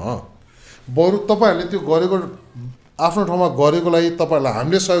गर्नु न बरु तपाईँहरूले त्यो गरेको आफ्नो ठाउँमा गरेको लागि तपाईँहरूलाई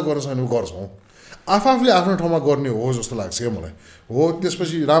हामीले सहयोग गर्न सक्ने गर्छौँ आफूले आफ्नो ठाउँमा गर्ने हो जस्तो लाग्छ क्या मलाई हो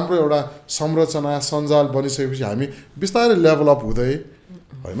त्यसपछि राम्रो एउटा संरचना सञ्जाल बनिसकेपछि हामी बिस्तारै लेभल अप हुँदै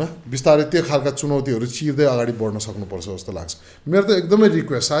होइन बिस्तारै त्यो खालका चुनौतीहरू चिर्दै अगाडि बढ्न सक्नुपर्छ जस्तो लाग्छ मेरो त एकदमै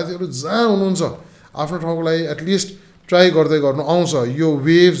रिक्वेस्ट साथीहरू जहाँ हुनुहुन्छ आफ्नो ठाउँको लागि एटलिस्ट ट्राई गर्दै गर्नु आउँछ यो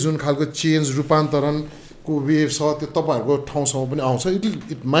वेभ जुन खालको चेन्ज रूपान्तरणको वेभ छ त्यो तपाईँहरूको ठाउँसम्म पनि आउँछ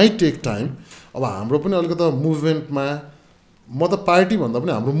इट माइट टेक टाइम अब हाम्रो पनि अलिकति मुभमेन्टमा म त पार्टी भन्दा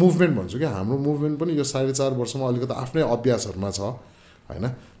पनि हाम्रो मुभमेन्ट भन्छु क्या हाम्रो मुभमेन्ट पनि यो 4.5 वर्षमा अलिकति आफ्नै अभ्यासहरूमा छ होइन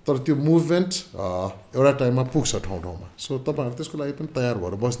तर त्यो मुभमेन्ट एउटा टाइममा पुग्छ ठाउँमा सो तपाईँहरू त्यसको लागि पनि तयार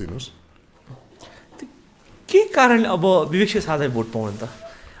भएर बसिदिनुहोस् के कारणले अब विवेकशील साझा भोट पाउनु त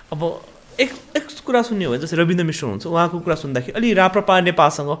अब एक कुरा सुन्ने हो भने जस्तै रविन्द्र मिश्र हुनुहुन्छ उहाँको कुरा सुन्दाखेरि अलि राप्रपा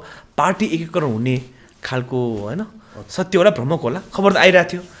नेपालसँग पार्टी एकीकरण हुने खालको होइन सत्य होला भ्रमक होला खबर त आइरहेको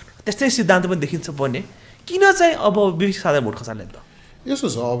थियो त्यस्तै सिद्धान्त पनि देखिन्छ बन्ने किन चाहिँ अब विवेकशील साझा भोट खसाल्ने त यसो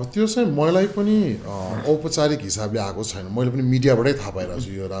छ अब त्यो चाहिँ मलाई पनि औपचारिक हिसाबले आएको छैन मैले पनि मिडियाबाटै थाहा पाइरहेको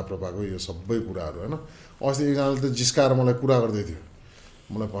छु यो राप्रपाको यो सबै कुराहरू होइन अस्ति एकजनाले त जिस्काएर मलाई कुरा गर्दै थियो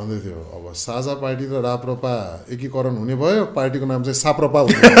मलाई भन्दै थियो अब साझा पार्टी र राप्रपा एकीकरण हुने भयो पार्टीको नाम चाहिँ साप्रपा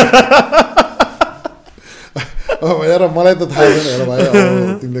हुने अब हेर मलाई त थाहा छैन हेर भाइ अब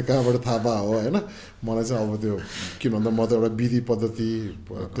तिमीले कहाँबाट थाहा पायो होइन मलाई चाहिँ अब त्यो किन भन्दा म त एउटा विधि पद्धति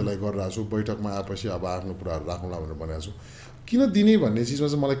त्यसलाई गरिरहेको छु बैठकमा आएपछि अब आफ्नो कुराहरू राखौँला भनेर भनेको छु किन दिने भन्ने चिजमा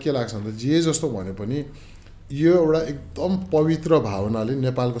चाहिँ मलाई के लाग्छ भन्दा जे जस्तो भने पनि यो एउटा एकदम पवित्र भावनाले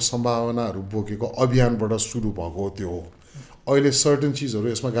नेपालको सम्भावनाहरू बोकेको अभियानबाट सुरु भएको त्यो हो अहिले सर्टेन चिजहरू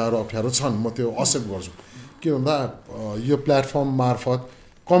यसमा गाह्रो अप्ठ्यारो छन् म त्यो एक्सेप्ट गर्छु के भन्दा यो प्लेटफर्म मार्फत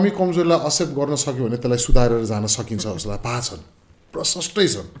कमी कमजोरीलाई एक्सेप्ट गर्न सक्यो भने त्यसलाई सुधारेर जान सकिन्छ जसलाई पाएको छन् प्रशस्तै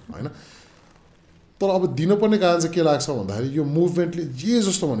छन् होइन तर अब दिनुपर्ने कारण चाहिँ के लाग्छ भन्दाखेरि यो मुभमेन्टले जे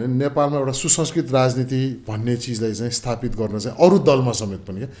जस्तो भने नेपालमा एउटा सुसंस्कृत राजनीति भन्ने चिजलाई चाहिँ स्थापित गर्न चाहिँ अरू दलमा समेत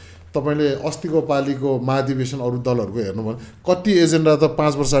पनि क्या तपाईँले अस्तिको पालिको महाधिवेशन अरू दलहरूको हेर्नु भने कति एजेन्डा त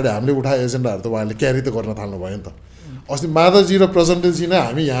 5 वर्ष अगाडि हामीले उठाए एजेन्डाहरू त उहाँले क्यारी त गर्न थाल्नु भयो नि त अस्ति माधवजी र प्रचण्डजी नै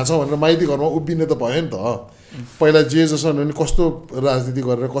हामी यहाँ छौँ भनेर माइती घरमा उभिने त भयो नि त पहिला जे जसो भने कस्तो राजनीति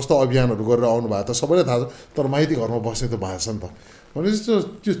गरेर कस्तो अभियानहरू गरेर आउनु भएको त सबैलाई थाहा छ तर माइती घरमा बस्ने त भएको छ नि त भनेपछि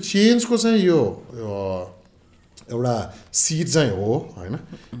त्यो चेन्जको चाहिँ यो एउटा सिड चाहिँ हो होइन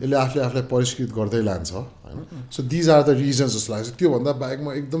यसले आफूलाई परिष्कृत गर्दै लान्छ होइन so these are the reasons जस्तो लाग्छ त्योभन्दा बाहेक म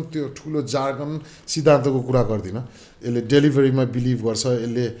एकदम त्यो ठुलो जार्गन सिद्धान्तको कुरा गर्दिनँ यसले डेलिभरीमा बिलिभ गर्छ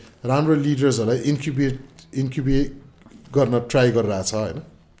यसले राम्रो लिडर्सहरूलाई इन्क्युबेट गर्न ट्राई गरिरहेछ होइन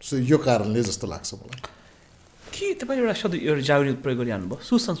सो यो कारणले जस्तो लाग्छ मलाई के तपाईँले एउटा शब्द एउटा जागृति प्रयोग गरिहाल्नुभयो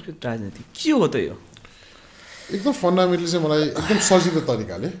सुसंस्कृत राजनीति के हो त यो एकदम फन्डामेन्टली चाहिँ मलाई एकदम सजिलो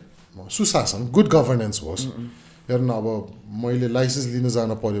तरिकाले सुशासन गुड गभर्नेन्स होस् हेर्न अब मैले लाइसेन्स लिन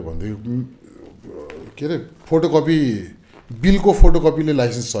जान पर्यो भनेदेखि के अरे फोटोकपी बिलको फोटोकपीले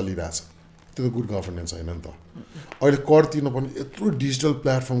लाइसेन्स चलिरहेछ त्यो त गुड गभर्नेन्स होइन नि त अहिले कर तिर्नुपर्ने यत्रो डिजिटल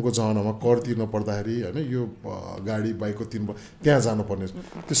प्लेटफर्मको जमानामा कर तिर्न पर्दाखेरि होइन यो गाडी बाइकको तिर्नु त्यहाँ जानुपर्ने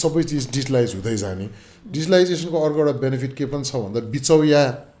त्यो सबै चिज डिजिटलाइज हुँदै जाने डिजिटलाइजेसनको अर्को एउटा बेनिफिट के पनि छ भन्दा बिचौया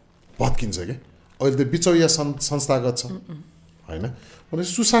भत्किन्छ क्या अहिले त बिचौया संस्थागत छ होइन भने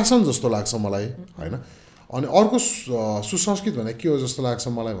सुशासन जस्तो लाग्छ मलाई होइन अनि अर्को सुसंस्कृत भने के हो जस्तो लाग्छ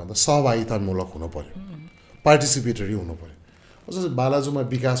मलाई भन्दा सहभागितामूलक हुनु पर्यो पार्टिसिपेटरी हुनु पर्यो जस्तै बालाजुमा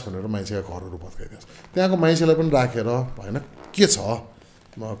विकास भनेर मान्छेका घरहरू भत्काइदिन्छ त्यहाँको मान्छेलाई पनि राखेर होइन के छ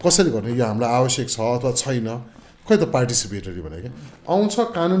कसरी गर्ने यो हामीलाई आवश्यक छ अथवा छैन खै त पार्टिसिपेटरी भने क्या आउँछ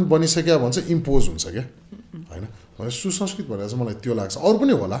कानुन बनिसक्यो भन्छ इम्पोज हुन्छ क्या होइन भने सुसंस्कृत भनेर चाहिँ मलाई त्यो लाग्छ अरू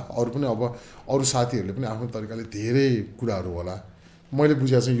पनि होला अरू पनि अब अरू साथीहरूले पनि आफ्नो तरिकाले धेरै कुराहरू होला मैले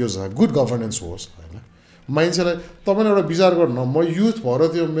बुझेको चाहिँ यो छ गुड गभर्नेन्स होस् होइन मान्छेलाई तपाईँले एउटा विचार गर्नु म युथ भएर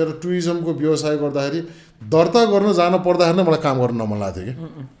त्यो मेरो टुरिज्मको व्यवसाय गर्दाखेरि दर्ता गर्न जान पर्दाखेरि नै मलाई काम गर्न नमन लाग्थ्यो कि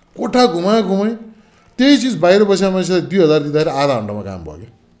कोठा घुमाएँ त्यही चिज बाहिर बसेर मान्छेलाई 2000 दिँदाखेरि आधा घन्टामा काम भयो कि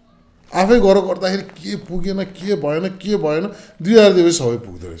आफै गएर गर्दाखेरि के पुगेन के भएन 2000 दिएपछि सबै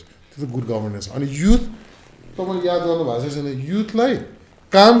पुग्दो रहेछ त्यो त गुड गभर्नेन्स अनि युथ तपाईँले याद गर्नु भएको छैन युथलाई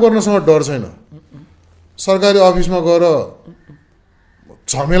काम गर्नसँग डर छैन सरकारी अफिसमा गएर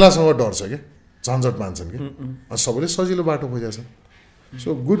झमेलासँग डर छ क्या झन्झट मान्छन् कि अनि सबैले सजिलो बाटो खोजेको छ सो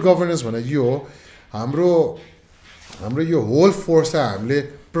गुड गभर्नेन्स भने यो हो हाम्रो यो होल फोर्सलाई हामीले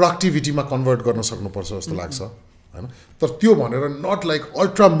प्रोडक्टिभिटीमा कन्भर्ट गर्न सक्नुपर्छ जस्तो लाग्छ होइन तर त्यो भनेर नट लाइक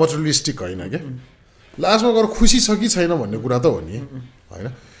अल्ट्रा मटेरियलिस्टिक होइन क्या लास्टमा गएर खुसी छ कि छैन भन्ने कुरा त हो नि होइन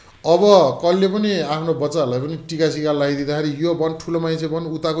अब कसले पनि आफ्नो बच्चाहरूलाई पनि टिका सिका लगाइदिँदाखेरि यो बन ठुलो मान्छे बन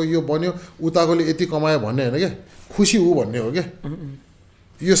उताको यो बन्यो उताकोले यति कमायो भन्ने होइन क्या खुसी हो भन्ने हो क्या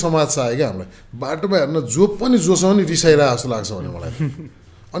यो समाज चाहियो क्या हामीलाई बाटोमा हेर्न जो पनि जोसँग नि रिसाइरहेको जस्तो लाग्छ भने मलाई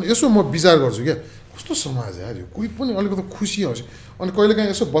अनि यसो म विचार गर्छु क्या कस्तो समाज यार यो कोही पनि अलिकति खुसी आउँछ अनि कहिलेकाहीँ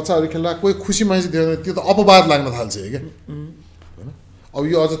यसो बच्चाहरू खेल्दा कोही खुसी मान्छे देख्यो भने त्यो त अपवाद लाग्न थाल्छ क्या होइन अब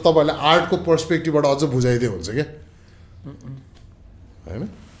यो अझ तपाईँहरूले आर्टको पर्सपेक्टिभबाट अझ बुझाइदिए हुन्छ क्या होइन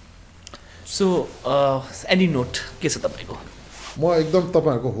सो एनी नोट के छ तपाईँको म एकदम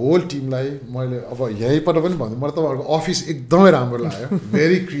तपाईँहरूको होल टिमलाई मैले अब यहीँबाट पनि भन्छु मलाई तपाईँहरूको अफिस एकदमै राम्रो लाग्यो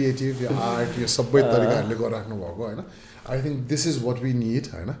भेरी क्रिएटिभ यो आर्ट यो सबै तरिकाहरूले गरिराख्नु भएको होइन I think this is what we need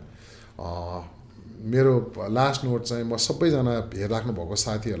होइन मेरो लास्ट नोट चाहिँ म सबैजना हेरिराख्नु भएको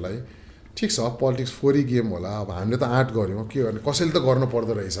साथीहरूलाई ठिक छ पोलिटिक्स फोरी गेम होला अब हामीले त आँट गऱ्यौँ के गर्ने कसैले त गर्नु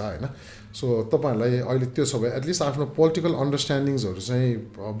पर्दो रहेछ होइन सो तपाईँहरूलाई अहिले त्यो सबै एटलिस्ट आफ्नो पोलिटिकल अन्डरस्ट्यान्डिङ्सहरू चाहिँ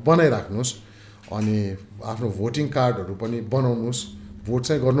बनाइराख्नुहोस् अनि आफ्नो भोटिङ कार्डहरू पनि बनाउनुहोस् भोट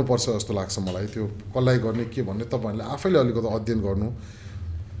चाहिँ गर्नुपर्छ जस्तो लाग्छ मलाई त्यो कसलाई गर्ने के भन्ने तपाईँहरूले आफैले अलिकति अध्ययन गर्नु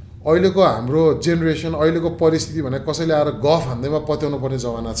अहिलेको हाम्रो जेनेरेसन अहिलेको परिस्थिति भने कसैले आएर गफ हान्दैमा पत्याउनु पर्ने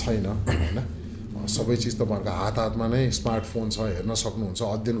जमाना छैन होइन सबै चिज तपाईँहरूको हातमा नै स्मार्टफोन छ हेर्न सक्नुहुन्छ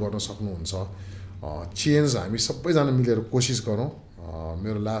अध्ययन गर्न सक्नुहुन्छ चेन्ज हामी सबैजना मिलेर कोसिस गरौँ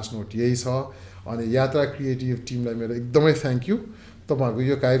मेरो लास्ट नोट यही छ अनि यात्रा क्रिएटिभ टिमलाई मेरो एकदमै थ्याङ्क यू तपाईँहरूको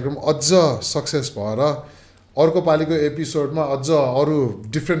यो कार्यक्रम अझ सक्सेस भएर अर्को पालिको एपिसोडमा अझ अरू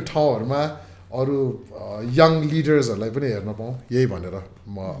डिफ्रेन्ट ठाउँहरूमा अरू यङ लिडर्सहरूलाई पनि हेर्न पाऊँ, यही भनेर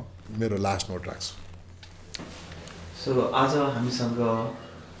म मेरो लास्ट नोट राख्छु। सो आज हामीसँग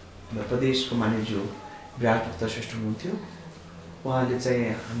प्रदेशको मानिज्यू विराज भक्त श्रेष्ठ हुनुहुन्थ्यो। उहाँले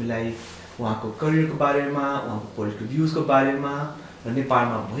चाहिँ हामीलाई उहाँको करियरको बारेमा, उहाँको पोलिटिकल भ्युजको बारेमा र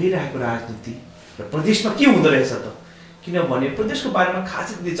नेपालमा भइरहेको राजनीति र प्रदेशमा के हुँदो रहेछ त, किनभने प्रदेशको बारेमा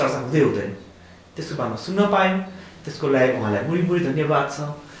खासै त्यति चर्चा हुँदैन, त्यसको बारेमा सुन्न पायौँ। त्यसको लागि उहाँलाई बुढी धन्यवाद छ।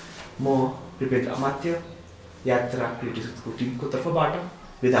 म कृपेन्द्र अमात्य यात्रा क्रिएटिभ्सको टिमको तर्फबाट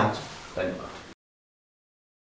बिदा हुन्छु। धन्यवाद।